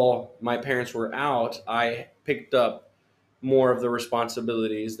while my parents were out, I picked up more of the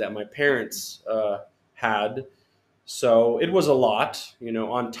responsibilities that my parents had. So it was a lot,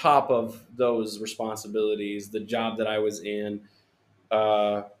 on top of those responsibilities, the job that I was in.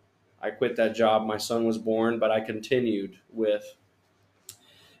 Uh, I quit that job. My son was born, but I continued with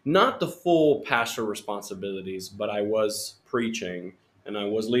not the full pastor responsibilities, but I was preaching and I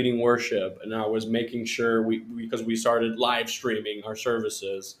was leading worship and I was making sure because we started live streaming our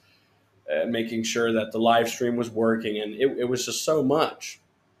services, making sure that the live stream was working, and it was just so much.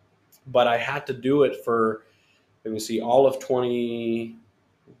 But I had to do it for, let me see, all of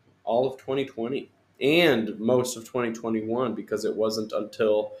 2020 and most of 2021, because it wasn't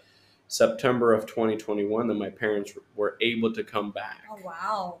until September of 2021 that my parents were able to come back. Oh,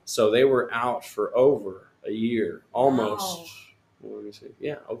 wow. So they were out for over a year, almost. Wow. Well, let me see.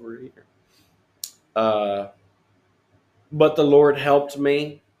 Yeah, over a year. Uh, but the Lord helped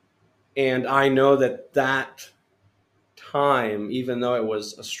me, and I know that time, even though it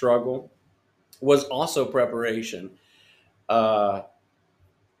was a struggle, was also preparation. Uh,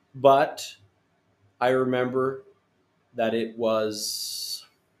 but I remember that it was,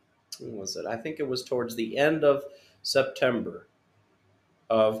 when was it? I think it was towards the end of September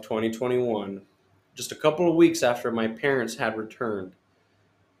of 2021, just a couple of weeks after my parents had returned,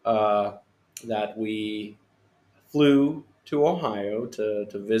 uh, that we flew to Ohio to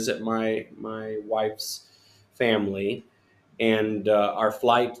visit my wife's family, and our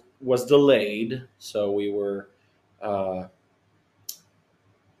flight was delayed, so we were uh,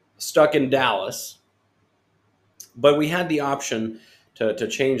 stuck in Dallas. But we had the option to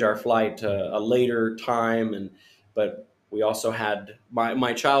change our flight to a later time, and but we also had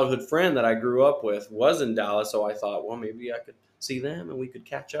my childhood friend that I grew up with was in Dallas, so I thought, well, maybe I could see them and we could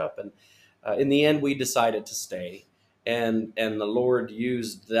catch up. And in the end, we decided to stay, and the Lord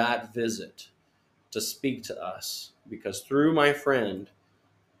used that visit to speak to us, because through my friend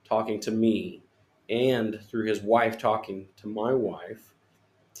talking to me and through his wife talking to my wife,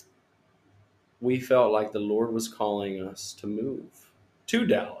 we felt like the Lord was calling us to move to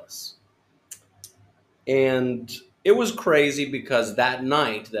Dallas. And it was crazy because that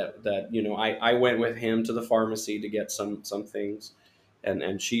night I went with him to the pharmacy to get some things, and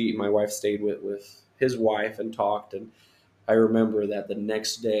my wife stayed with his wife and talked. And I remember that the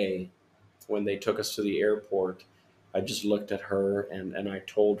next day when they took us to the airport, I just looked at her and I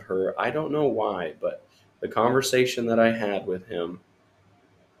told her, I don't know why, but the conversation that I had with him,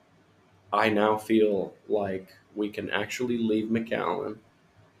 I now feel like we can actually leave McAllen,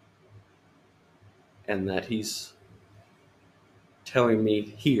 and that he's telling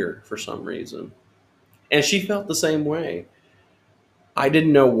me here for some reason. And she felt the same way. I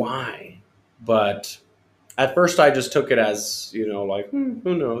didn't know why, but at first I just took it as, like,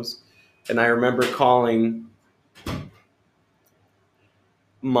 who knows? And I remember calling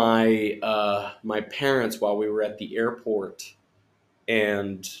my parents while we were at the airport,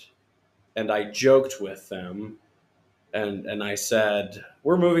 and I joked with them, and I said,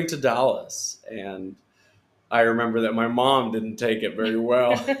 we're moving to Dallas. And I remember that my mom didn't take it very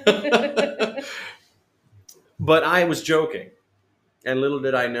well. But I was joking, and little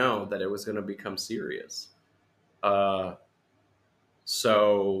did I know that it was going to become serious. Uh,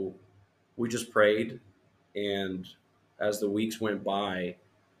 so we just prayed, and as the weeks went by,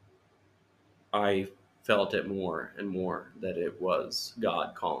 I felt it more and more that it was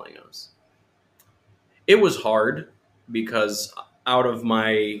God calling us. It was hard because out of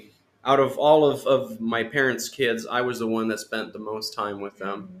my out of all of my parents' kids, I was the one that spent the most time with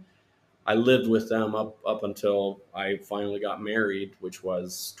them. Mhm. I lived with them up until I finally got married, which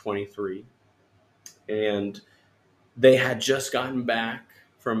was 23. And they had just gotten back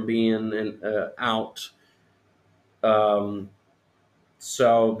from being out. Um,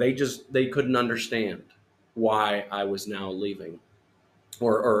 so they couldn't understand why I was now leaving,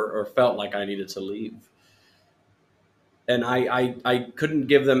 or felt like I needed to leave. And I couldn't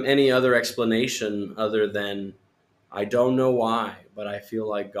give them any other explanation other than, I don't know why, but I feel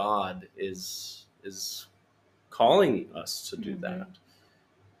like God is calling us to do that.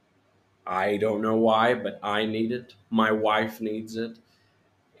 I don't know why, but I need it. My wife needs it.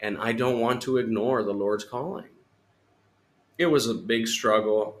 And I don't want to ignore the Lord's calling. It was a big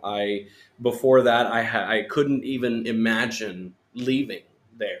struggle. Before that, I couldn't even imagine leaving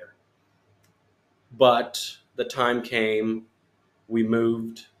there. But the time came, we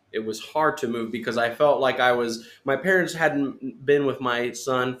moved. It was hard to move because I felt like my parents hadn't been with my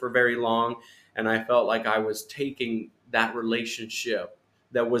son for very long, and I felt like I was taking that relationship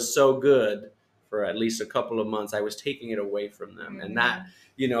that was so good for at least a couple of months. I was taking it away from them, and that,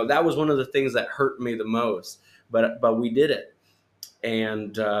 Mm. that was one of the things that hurt me the most. But we did it,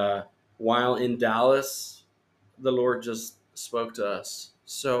 and while in Dallas, the Lord just spoke to us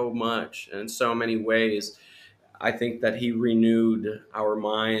so much and in so many ways. I think that He renewed our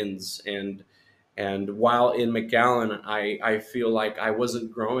minds, and while in McAllen, I feel like I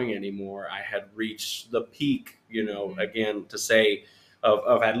wasn't growing anymore. I had reached the peak, Mhm. again, to say,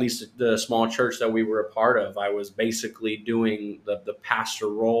 of at least the small church that we were a part of. I was basically doing the pastor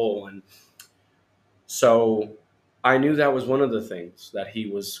role. And so I knew that was one of the things that He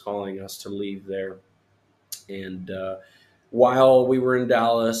was calling us to leave there. And while we were in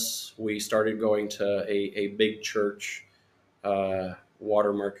Dallas, we started going to a big church,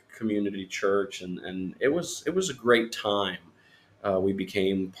 Watermark Community Church, and it was a great time. We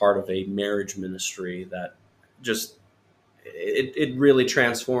became part of a marriage ministry that just it really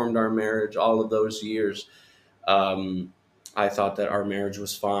transformed our marriage. All of those years, um, I thought that our marriage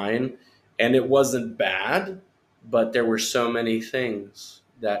was fine, and it wasn't bad, but there were so many things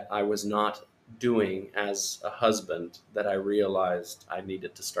that I was not doing as a husband that I realized I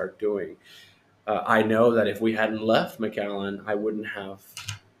needed to start doing. I know that if we hadn't left McAllen, I wouldn't have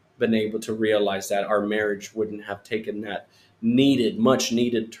been able to realize that our marriage wouldn't have taken that much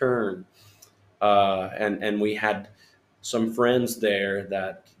needed turn. And we had some friends there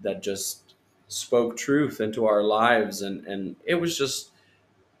that just spoke truth into our lives, and it was just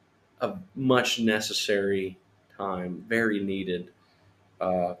a much necessary time, very needed.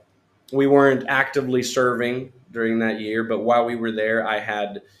 Uh, we weren't actively serving during that year, but while we were there, I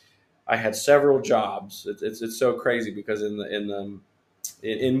had several jobs. It's so crazy because in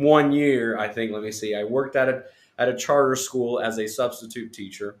 1 year, I think, let me see, I worked at a charter school as a substitute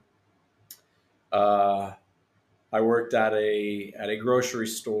teacher. Uh, I worked at a grocery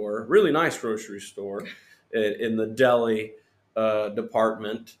store, really nice grocery store, in the deli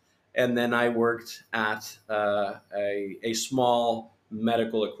department, and then I worked at a small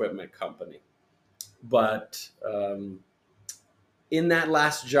medical equipment company. But in that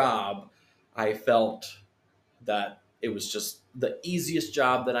last job, I felt that it was just the easiest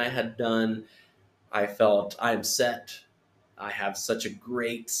job that I had done. I felt I'm set. I have such a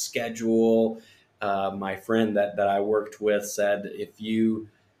great schedule. My friend that I worked with said, if you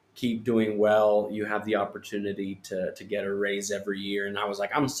keep doing well, you have the opportunity to get a raise every year. And I was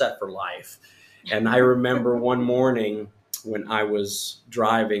like, I'm set for life. And I remember one morning when I was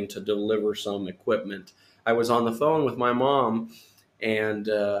driving to deliver some equipment, I was on the phone with my mom, and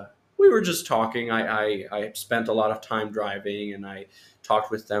we were just talking. I spent a lot of time driving, and I talked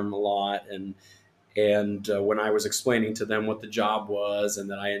with them a lot. And when I was explaining to them what the job was and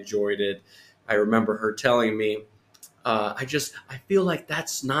that I enjoyed it, I remember her telling me, I feel like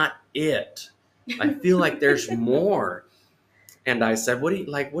that's not it. I feel like there's more. And I said, what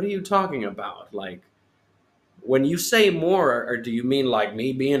are you talking about? Like, when you say more, or do you mean like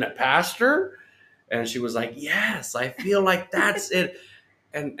me being a pastor? And she was like, yes, I feel like that's it.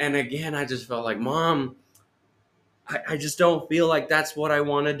 And again, I just felt like, Mom, I just don't feel like that's what I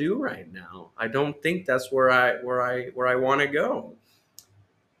want to do right now. I don't think that's where I want to go.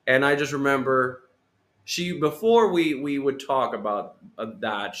 And I just remember, she, before we would talk about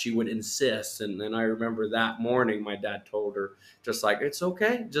that, she would insist. And then I remember that morning my dad told her, just like, it's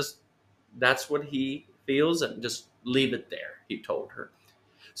okay, just that's what he feels, and just leave it there, he told her.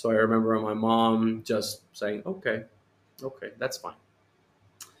 So I remember my mom just saying, okay, okay, that's fine.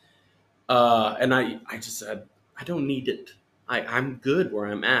 And I just said, I don't need it. I'm good where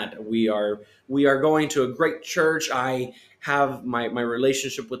I'm at. We are going to a great church. I have my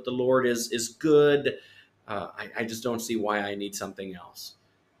relationship with the Lord is good. I just don't see why I need something else.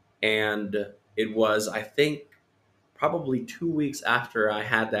 And it was, I think, probably 2 weeks after I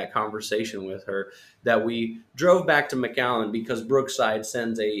had that conversation with her, that we drove back to McAllen, because Brookside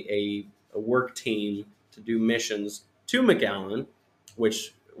sends a work team to do missions to McAllen,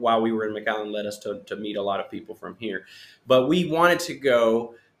 which, while we were in McAllen, led us to meet a lot of people from here. But we wanted to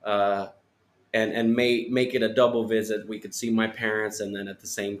go and make it a double visit. We could see my parents, and then at the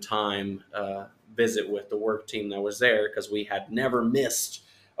same time visit with the work team that was there, because we had never missed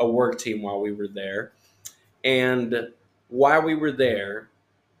a work team while we were there. And while we were there,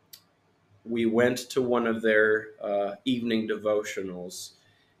 we went to one of their evening devotionals,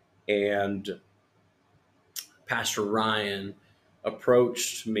 and Pastor Ryan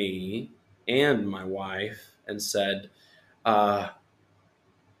approached me and my wife and said,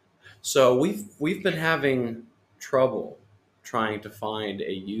 So we've been having trouble trying to find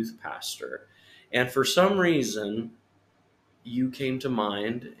a youth pastor, and for some reason you came to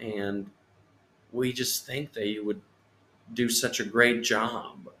mind, and we just think that you would do such a great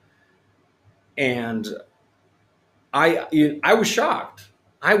job. And I was shocked.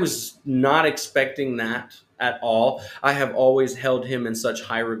 I was not expecting that at all. I have always held him in such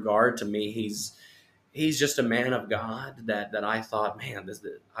high regard. To me, he's just a man of God that I thought, man,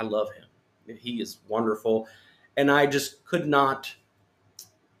 I love him. He is wonderful, and I just could not.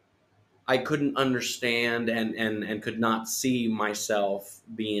 I couldn't understand and could not see myself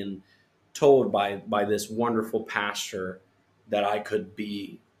being told by this wonderful pastor that I could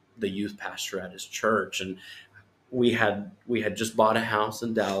be the youth pastor at his church. And we had just bought a house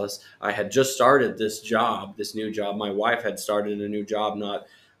in Dallas. I had just started this new job. My wife had started a new job not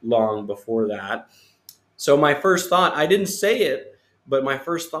long before that. So my first thought, I didn't say it, but my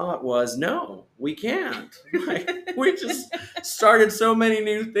first thought was, no, we can't. Like, we just started so many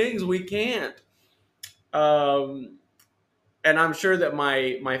new things, we can't. Um, and I'm sure that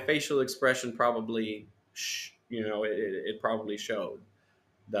my facial expression probably, it probably showed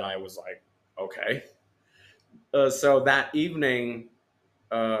that I was like, okay. So that evening,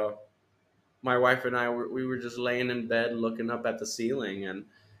 uh, my wife and we were just laying in bed looking up at the ceiling, and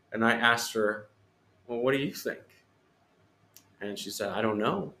I asked her, well, what do you think? And she said, I don't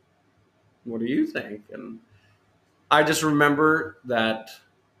know. What do you think? And I just remember that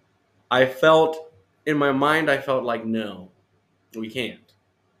I felt in my mind, I felt like, no, we can't.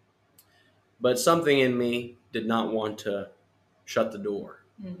 But something in me did not want to shut the door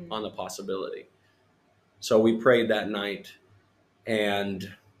on the possibility. So we prayed that night,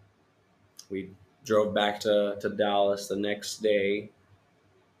 and we drove back to Dallas the next day,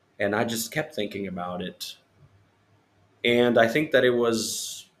 and I just kept thinking about it. And I think that it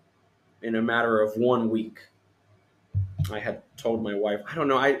was in a matter of 1 week. I had told my wife, I don't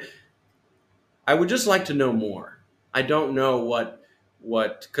know, I would just like to know more. I don't know what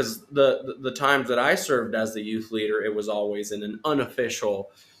because the times that I served as the youth leader, it was always in an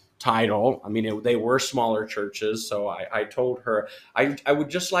unofficial title. I mean, they were smaller churches, so I told her I would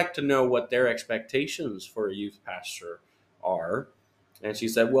just like to know what their expectations for a youth pastor are. And she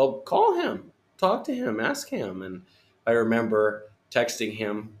said, well, call him, talk to him, ask him. And I remember texting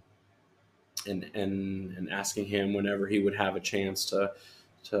him and asking him whenever he would have a chance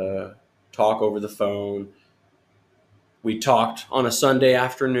to talk over the phone. We talked on a Sunday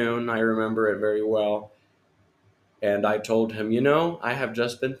afternoon. I remember it very well. And I told him, I have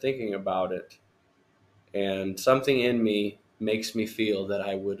just been thinking about it. And something in me makes me feel that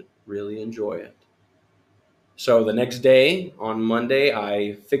I would really enjoy it. So the next day, on Monday,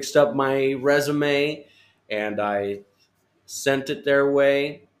 I fixed up my resume and I sent it their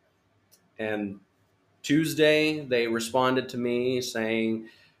way. And Tuesday, they responded to me saying,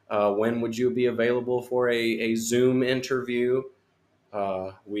 when would you be available for a Zoom interview?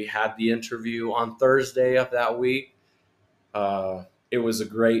 We had the interview on Thursday of that week. It was a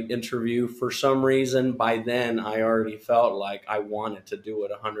great interview. For some reason, by then, I already felt like I wanted to do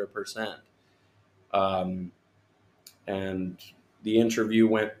it 100%. Um, and the interview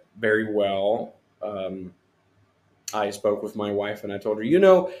went very well. I spoke with my wife and I told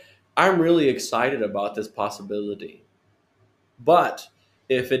her, I'm really excited about this possibility. But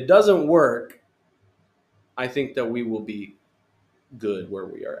if it doesn't work, I think that we will be good where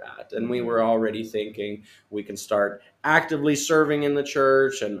we are at. And we were already thinking we can start actively serving in the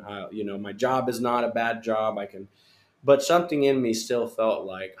church. And, my job is not a bad job. But something in me still felt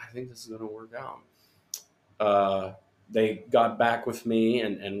like, I think this is going to work out. They got back with me,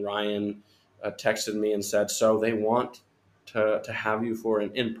 and Ryan texted me and said, so they want to have you for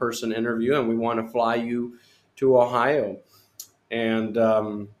an in-person interview, and we want to fly you to Ohio. And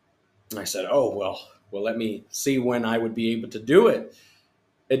I said, oh, well, let me see when I would be able to do it.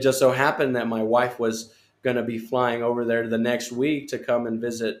 It just so happened that my wife was going to be flying over there the next week to come and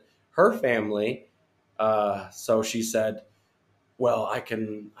visit her family. So she said, well, I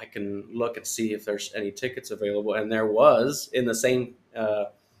can look and see if there's any tickets available. And there was in the same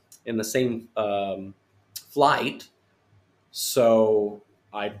flight. So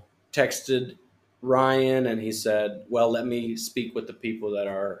I texted Ryan, and he said, well, let me speak with the people that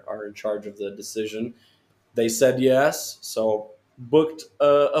are in charge of the decision. They said yes. So booked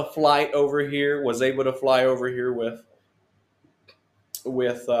a flight over here, was able to fly over here with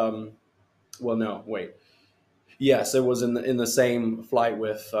well, no, wait. Yes, it was in the same flight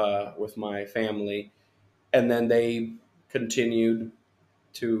with my family, and then they continued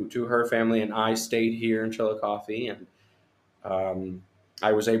to her family, and I stayed here in Chillicothe, and um,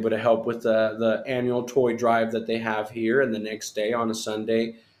 I was able to help with the annual toy drive that they have here. And the next day, on a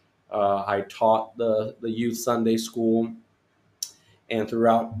Sunday, I taught the youth Sunday school. And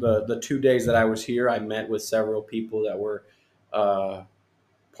throughout the 2 days that I was here, I met with several people that were uh,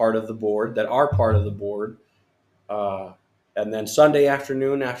 part of the board, that are part of the board. Uh, and then Sunday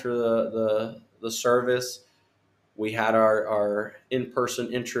afternoon, after the service, we had our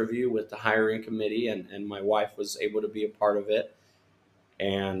in-person interview with the hiring committee, and my wife was able to be a part of it.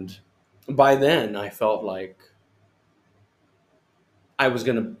 And by then, I felt like I was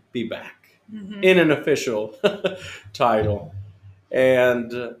going to be back in an official title.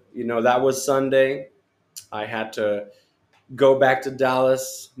 And, that was Sunday. I had to go back to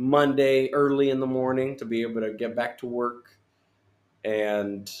Dallas Monday early in the morning to be able to get back to work.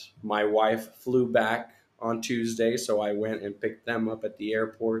 And my wife flew back on Tuesday, so I went and picked them up at the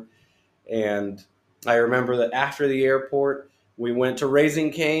airport. And I remember that after the airport, we went to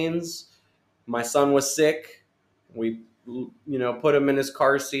Raising Cane's. My son was sick. We, put him in his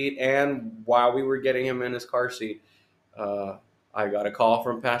car seat, and while we were getting him in his car seat, uh, I got a call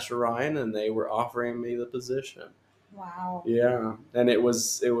from Pastor Ryan, and they were offering me the position. Wow. Yeah, and it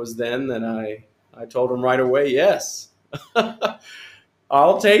was then that I told him right away, yes,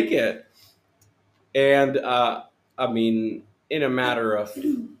 I'll take it. And I mean, in a matter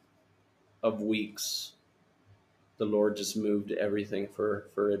of weeks, the Lord just moved everything for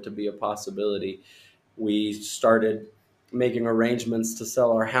it to be a possibility. We started making arrangements to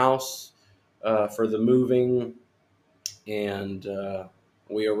sell our house for the moving, and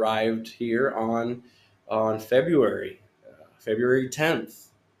we arrived here on February 10th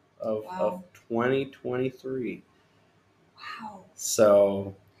of Wow. of 2023. Wow.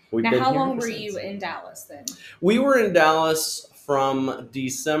 So we've Now, been how here long ever were since. you in Dallas then? We were in Dallas from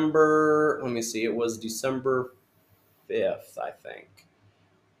December. Let me see. It was December 5th, I think.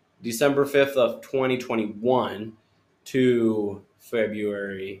 December 5th of 2021 to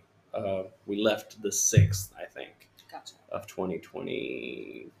February. We left the 6th, I think, Gotcha. of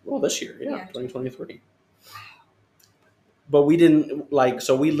 2020. Well, this year, yeah. 2023. But we didn't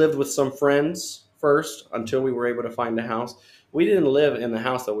so we lived with some friends first until we were able to find a house. We didn't live in the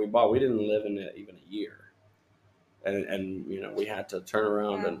house that we bought. We didn't live in it even a year. And we had to turn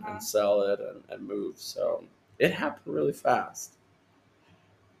around and sell it and move. So it happened really fast.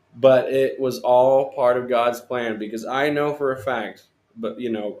 But it was all part of God's plan, because I know for a fact, but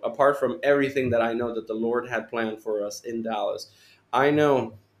apart from everything that I know that the Lord had planned for us in Dallas, I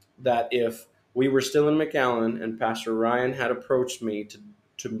know that if we were still in McAllen and Pastor Ryan had approached me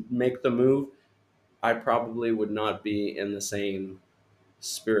to make the move, I probably would not be in the same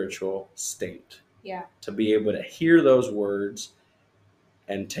spiritual state. Yeah. To be able to hear those words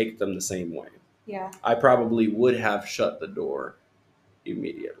and take them the same way. Yeah. I probably would have shut the door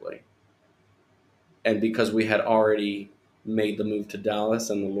immediately. And because we had already made the move to Dallas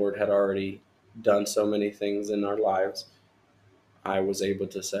and the Lord had already done so many things in our lives, I was able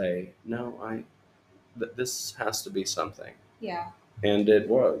to say, no, this has to be something. Yeah. And it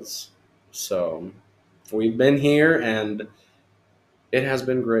was. So we've been here, and it has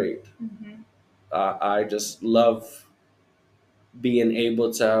been great. Mm-hmm. I just love being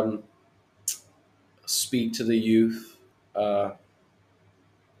able to speak to the youth.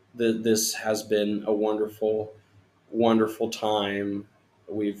 This has been a wonderful, wonderful time.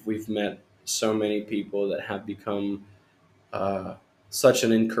 We've met so many people that have become uh, such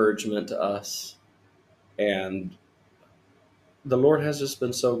an encouragement to us, and the Lord has just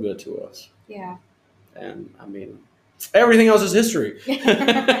been so good to us. Yeah. And I mean, everything else is history.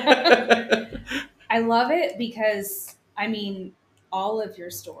 I love it because, I mean, all of your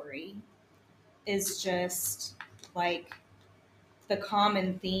story is just like the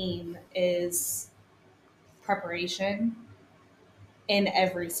common theme is preparation in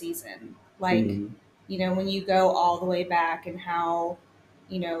every season. Like, Mhm. when you go all the way back and how,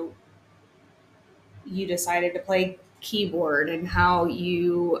 you decided to play keyboard and how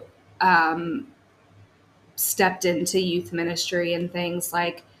you um, stepped into youth ministry and things,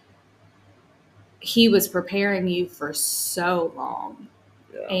 like he was preparing you for so long.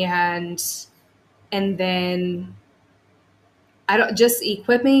 Yeah. And then I don't just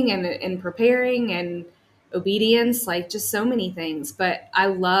equipping and preparing and obedience, like just so many things. But I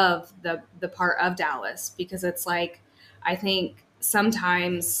love the part of Dallas because it's like I think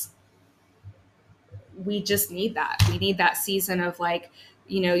sometimes we just need that. We need that season of like,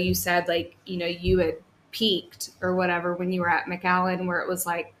 you said like, you had peaked or whatever when you were at McAllen, where it was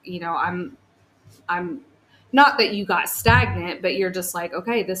like, I'm not that you got stagnant, but you're just like,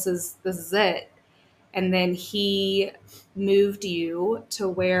 okay, this is it. and then he moved you to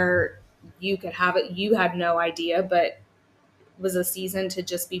where you could have it. You had no idea, but was a season to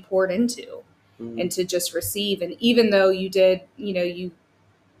just be poured into Mm-hmm. and to just receive. And even though you did, you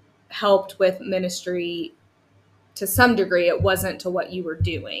helped with ministry to some degree, it wasn't to what you were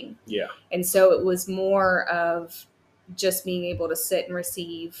doing. Yeah. And so it was more of just being able to sit and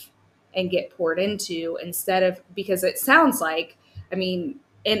receive and get poured into, instead of, because it sounds like, I mean,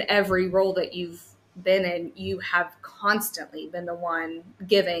 in every role that you've been in, you have constantly been the one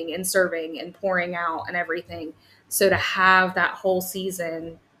giving and serving and pouring out and everything. So to have that whole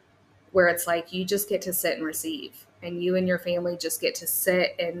season where it's like you just get to sit and receive, and you and your family just get to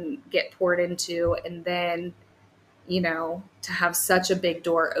sit and get poured into, and then to have such a big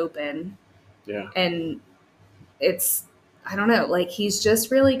door open. Yeah. And it's, I don't know, like he's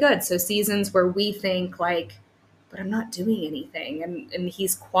just really good. So seasons where we think like, but I'm not doing anything, and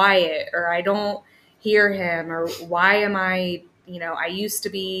he's quiet, or I don't hear him, or why am I, I used to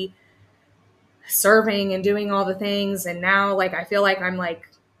be serving and doing all the things, and now like I feel like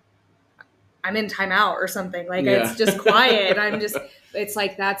I'm in timeout or something. Like Yeah. it's just quiet. It's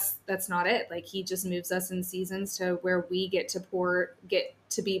like that's not it. Like he just moves us in seasons to where we get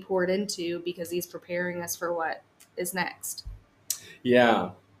to be poured into, because he's preparing us for what is next. Yeah.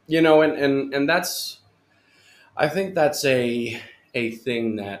 And that's, I think that's a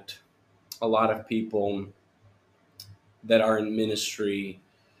thing that a lot of people that are in ministry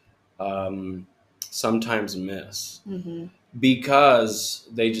sometimes miss, Mm-hmm. because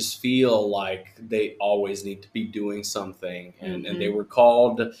they just feel like they always need to be doing something, and they Mm-hmm. were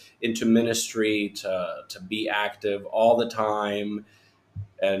called into ministry to be active all the time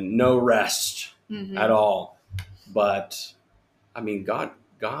and no rest at Mm-hmm. all. But I mean, God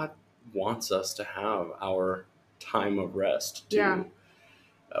wants us to have our time of rest Yeah. too.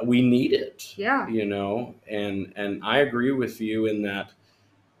 We need it, Yeah. and I agree with you in that.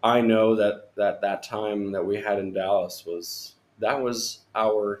 I know that time that we had in Dallas was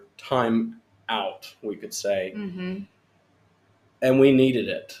our time out, we could say, Mm-hmm. and we needed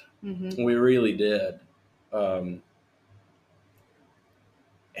it. Mm-hmm. We really did. Um,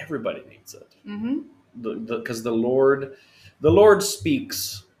 Everybody needs it, Mm-hmm. because the Lord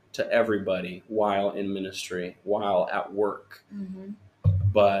speaks to everybody while in ministry, while at work, Mm-hmm.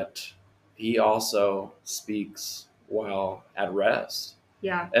 but He also speaks while at rest.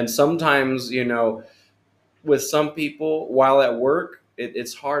 Yeah. And sometimes, with some people while at work,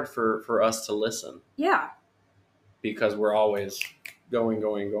 it's hard for us to listen, Yeah. because we're always going,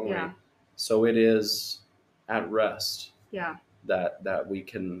 Yeah. so it is at rest Yeah. that we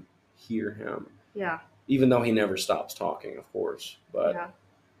can hear him, Yeah. even though he never stops talking, of course. But Yeah.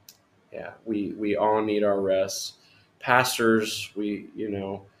 yeah, we all need our rest. Pastors, we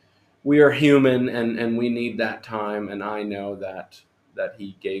are human, and we need that time, and I know that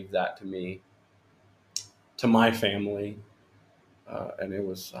he gave that to me, to my family. And it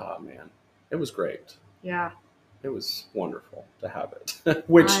was, oh man, it was great. Yeah. It was wonderful to have it.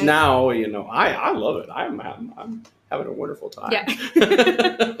 Which I now, I love it. I'm having a wonderful time. Yeah.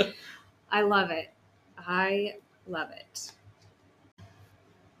 I love it. I love it.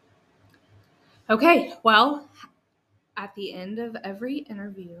 Okay, well, at the end of every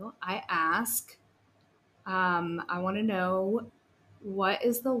interview, I ask, I want to know, what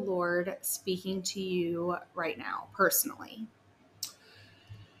is the Lord speaking to you right now, personally?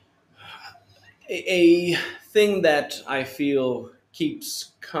 A thing that I feel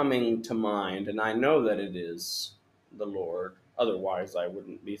keeps coming to mind, and I know that it is the Lord. Otherwise, I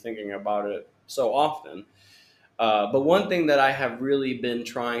wouldn't be thinking about it so often. But one thing that I have really been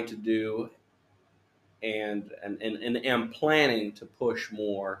trying to do, and am planning to push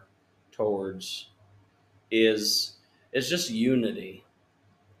more towards, is just unity.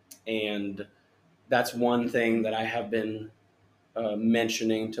 And that's one thing that I have been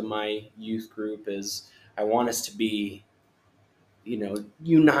mentioning to my youth group, is I want us to be,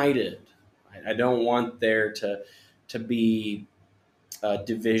 united. I don't want there to be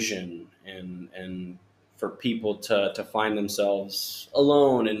division, and for people to find themselves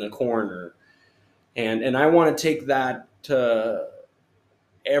alone in the corner, and I want to take that to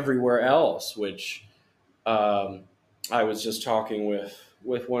everywhere else. Which I was just talking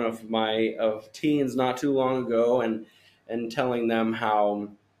with one of my teens not too long ago, and telling them how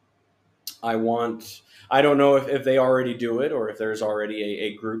I want. I don't know if they already do it, or if there's already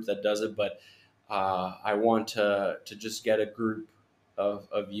a group that does it, but I want to just get a group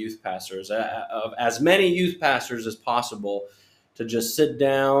of youth pastors, of as many youth pastors as possible, to just sit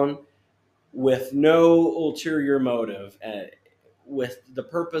down with no ulterior motive, with the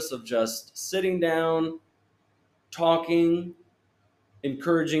purpose of just sitting down, talking,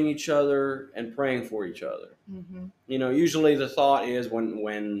 encouraging each other, and praying for each other. Mm-hmm. Usually the thought is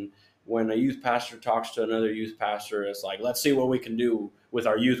when a youth pastor talks to another youth pastor, it's like, let's see what we can do with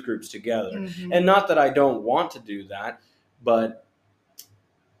our youth groups together. Mm-hmm. And not that I don't want to do that, but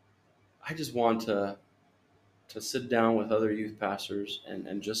I just want to sit down with other youth pastors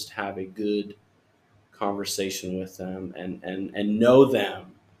and just have a good conversation with them and know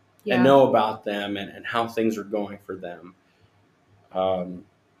them and know about them and how things are going for them.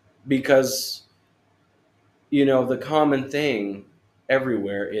 Because, the common thing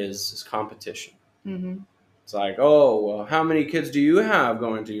everywhere is competition. Mm-hmm. It's like, oh, well, how many kids do you have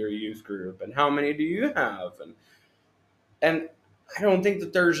going to your youth group? And how many do you have? And I don't think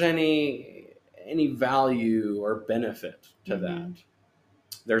that there's any value or benefit to Mm-hmm. that.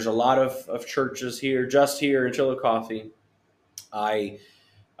 There's a lot of churches here, just here in Chillicothe. I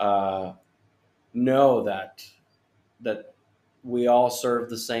know that we all serve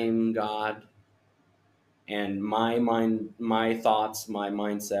the same God, and my thoughts, my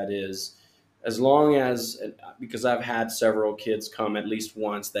mindset is, as long as, because I've had several kids come at least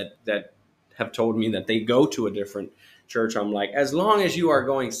once that have told me that they go to a different church. I'm like, as long as you are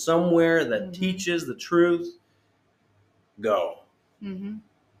going somewhere that Mm-hmm. teaches the truth, go. Mm-hmm.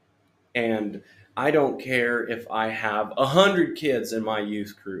 And I don't care if I have 100 kids in my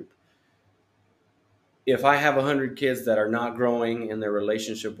youth group. If I have 100 kids that are not growing in their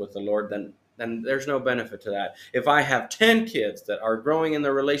relationship with the Lord, then there's no benefit to that. If I have 10 kids that are growing in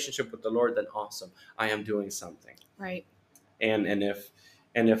their relationship with the Lord, then awesome. I am doing something. Right. And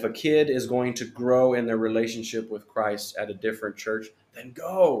if a kid is going to grow in their relationship with Christ at a different church, then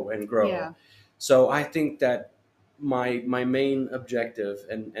go and grow. Yeah. So I think that my main objective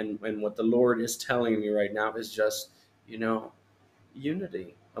and what the Lord is telling me right now is just,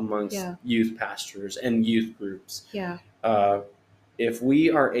 unity amongst youth pastors and youth groups. Yeah. If we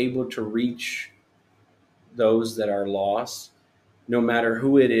are able to reach those that are lost, no matter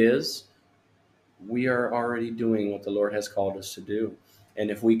who it is, we are already doing what the Lord has called us to do. And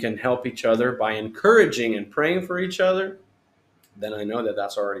if we can help each other by encouraging and praying for each other, then I know that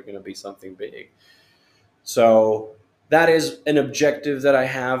that's already going to be something big. So that is an objective that I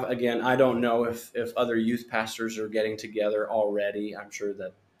have. Again, I don't know if other youth pastors are getting together already. I'm sure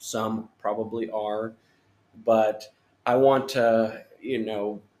that some probably are. But I want to,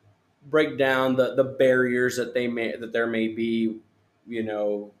 break down the barriers that there may be,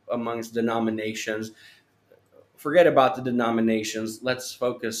 amongst denominations. Forget about the denominations. Let's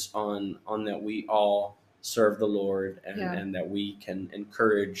focus on that we all serve the Lord and that we can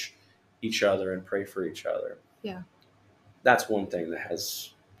encourage each other and pray for each other. Yeah. That's one thing that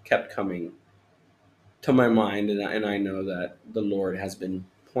has kept coming to my mind, and I know that the Lord has been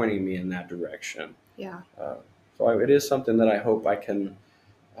pointing me in that direction. Yeah. So it is something that I hope I can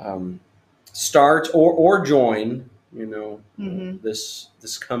start or join, this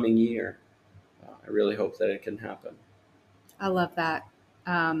coming year. I really hope that it can happen. I love that.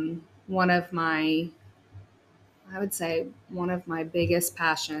 I would say one of my biggest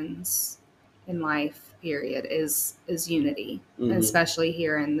passions in life, period, is unity, Mm-hmm. especially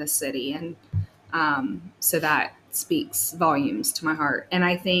here in this city. And so that speaks volumes to my heart. And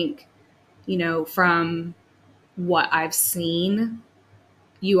I think, from what I've seen,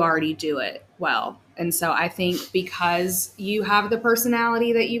 you already do it well. And so I think because you have the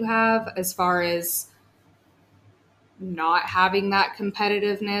personality that you have, as far as not having that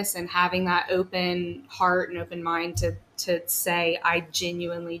competitiveness and having that open heart and open mind to say, I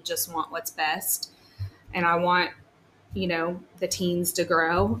genuinely just want what's best and I want, the teens to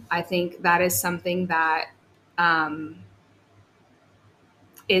grow. I think that is something that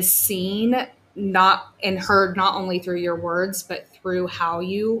is seen not and heard not only through your words, but through how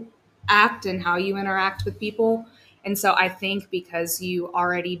you act and how you interact with people. And so I think because you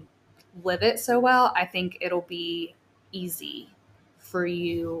already live it so well, I think it'll be easy for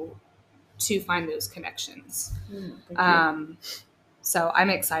you to find those connections. So I'm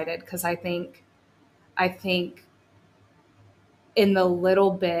excited because I think in the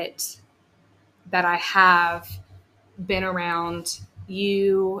little bit that I have been around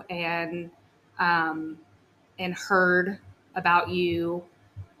you and heard about you,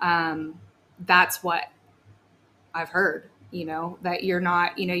 that's what I've heard. That you're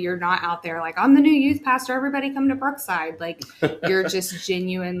not out there like, I'm the new youth pastor, everybody come to Brookside. Like, you're just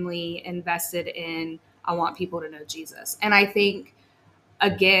genuinely invested in, I want people to know Jesus. And I think,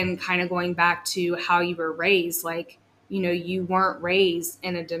 again, kind of going back to how you were raised, like, you weren't raised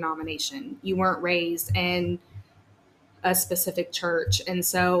in a denomination. You weren't raised in a specific church. And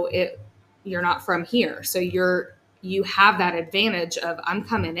so you're not from here. So you have that advantage of, I'm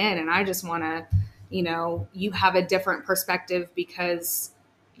coming in and I just want to, you have a different perspective because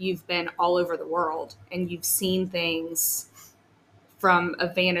you've been all over the world and you've seen things from a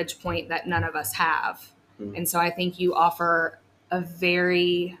vantage point that none of us have. Mm. And so I think you offer a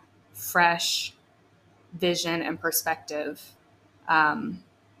very fresh vision and perspective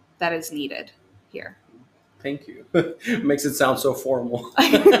that is needed here. Thank you. Makes it sound so formal.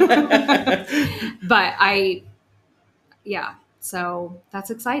 But yeah, so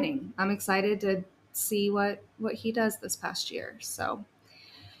that's exciting. I'm excited to see what he does this past year. So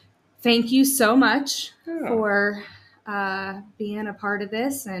thank you so much for being a part of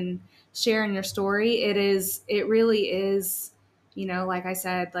this and sharing your story. It really is, like I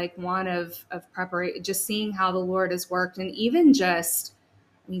said, like one of preparation, just seeing how the Lord has worked. And even just,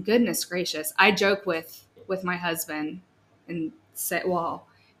 I mean, goodness gracious, I joke with my husband and say, well,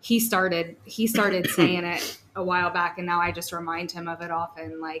 he started saying it a while back, and now I just remind him of it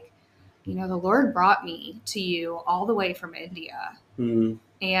often. Like, the Lord brought me to you all the way from India. Mm.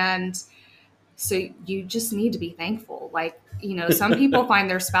 And so you just need to be thankful. Like, some people find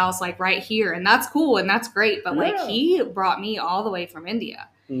their spouse like right here, and that's cool and that's great. But like, he brought me all the way from India.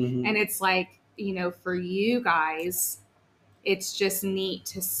 Mm-hmm. And it's like, for you guys, it's just neat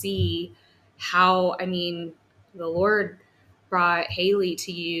to see how, I mean, the Lord brought Haley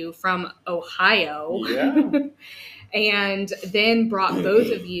to you from Ohio. Yeah. And then brought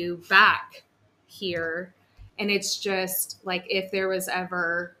both of you back here. And it's just like, if there was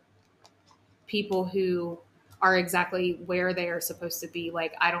ever people who are exactly where they are supposed to be,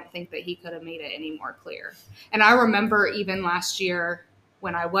 like, I don't think that he could have made it any more clear. And I remember even last year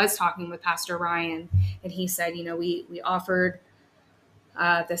when I was talking with Pastor Ryan, and he said, we offered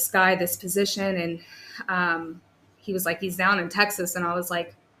this guy this position, and he was like, he's down in Texas. And I was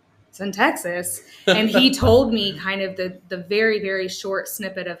like, it's in Texas. And he told me kind of the very, very short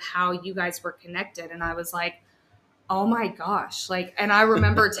snippet of how you guys were connected. And I was like, oh my gosh. Like, and I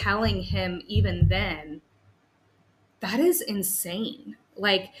remember telling him even then, that is insane.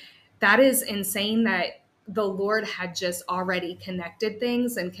 Like, that is insane that the Lord had just already connected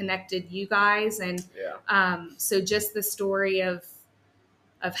things and connected you guys. And so just the story of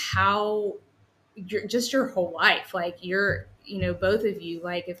how just your whole life, like both of you,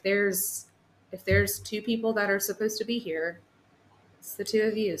 like if there's two people that are supposed to be here, it's the two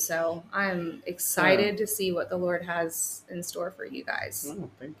of you. So I'm excited to see what the Lord has in store for you guys. Oh,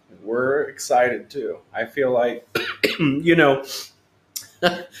 thank you. We're excited too. I feel like,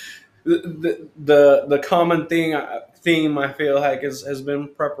 the common theme I feel like has been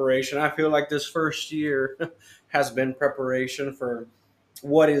preparation. I feel like this first year has been preparation for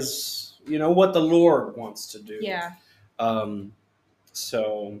what what the Lord wants to do. Yeah.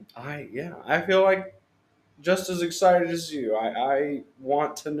 So I feel like just as excited as you. I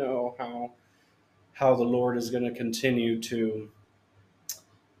want to know how the Lord is going to continue to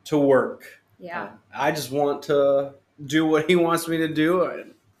work. Yeah. I just want to do what He wants me to do.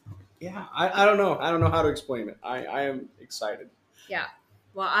 I don't know. I don't know how to explain it. I am excited. Yeah.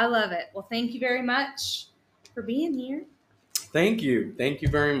 Well, I love it. Well, thank you very much for being here. Thank you. Thank you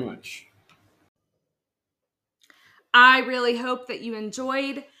very much. I really hope that you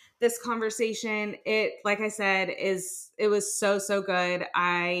enjoyed this conversation. It, like I said, it was so good.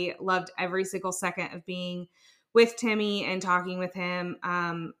 I loved every single second of being with Timmy and talking with him.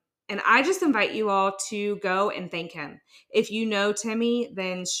 And I just invite you all to go and thank him. If you know Timmy,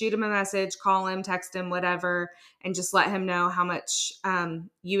 then shoot him a message, call him, text him, whatever, and just let him know how much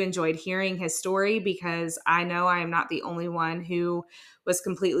you enjoyed hearing his story, because I know I am not the only one who was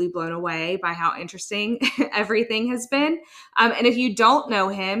completely blown away by how interesting everything has been. And if you don't know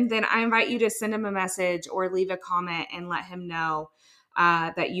him, then I invite you to send him a message or leave a comment and let him know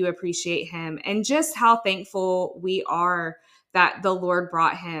that you appreciate him and just how thankful we are that the Lord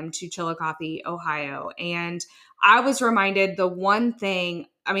brought him to Chillicothe, Ohio. And I was reminded the one thing,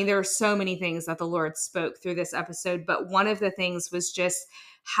 I mean, there are so many things that the Lord spoke through this episode, but one of the things was just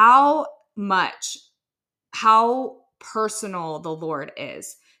how personal the Lord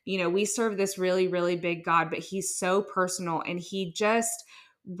is. We serve this really, really big God, but he's so personal, and he just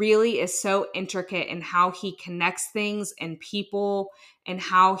really is so intricate in how he connects things and people and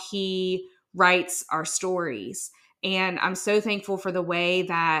how he writes our stories. And I'm so thankful for the ways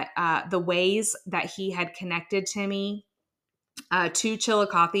that he had connected Timmy to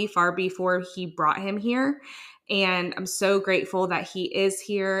Chillicothe far before he brought him here. And I'm so grateful that he is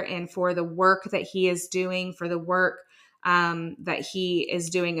here and for the work that he is doing, for the work that he is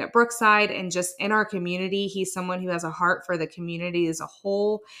doing at Brookside and just in our community. He's someone who has a heart for the community as a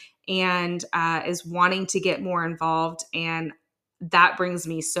whole and is wanting to get more involved. And that brings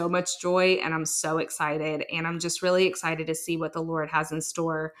me so much joy, and I'm so excited. And I'm just really excited to see what the Lord has in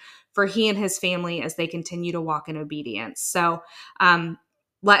store for he and his family as they continue to walk in obedience. So,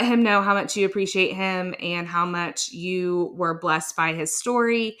 let him know how much you appreciate him and how much you were blessed by his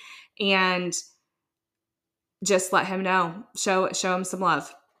story, and just let him know. Show him some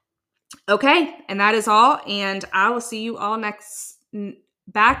love. Okay, and that is all. And I will see you all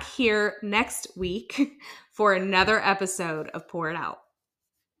back here next week for another episode of Pour It Out.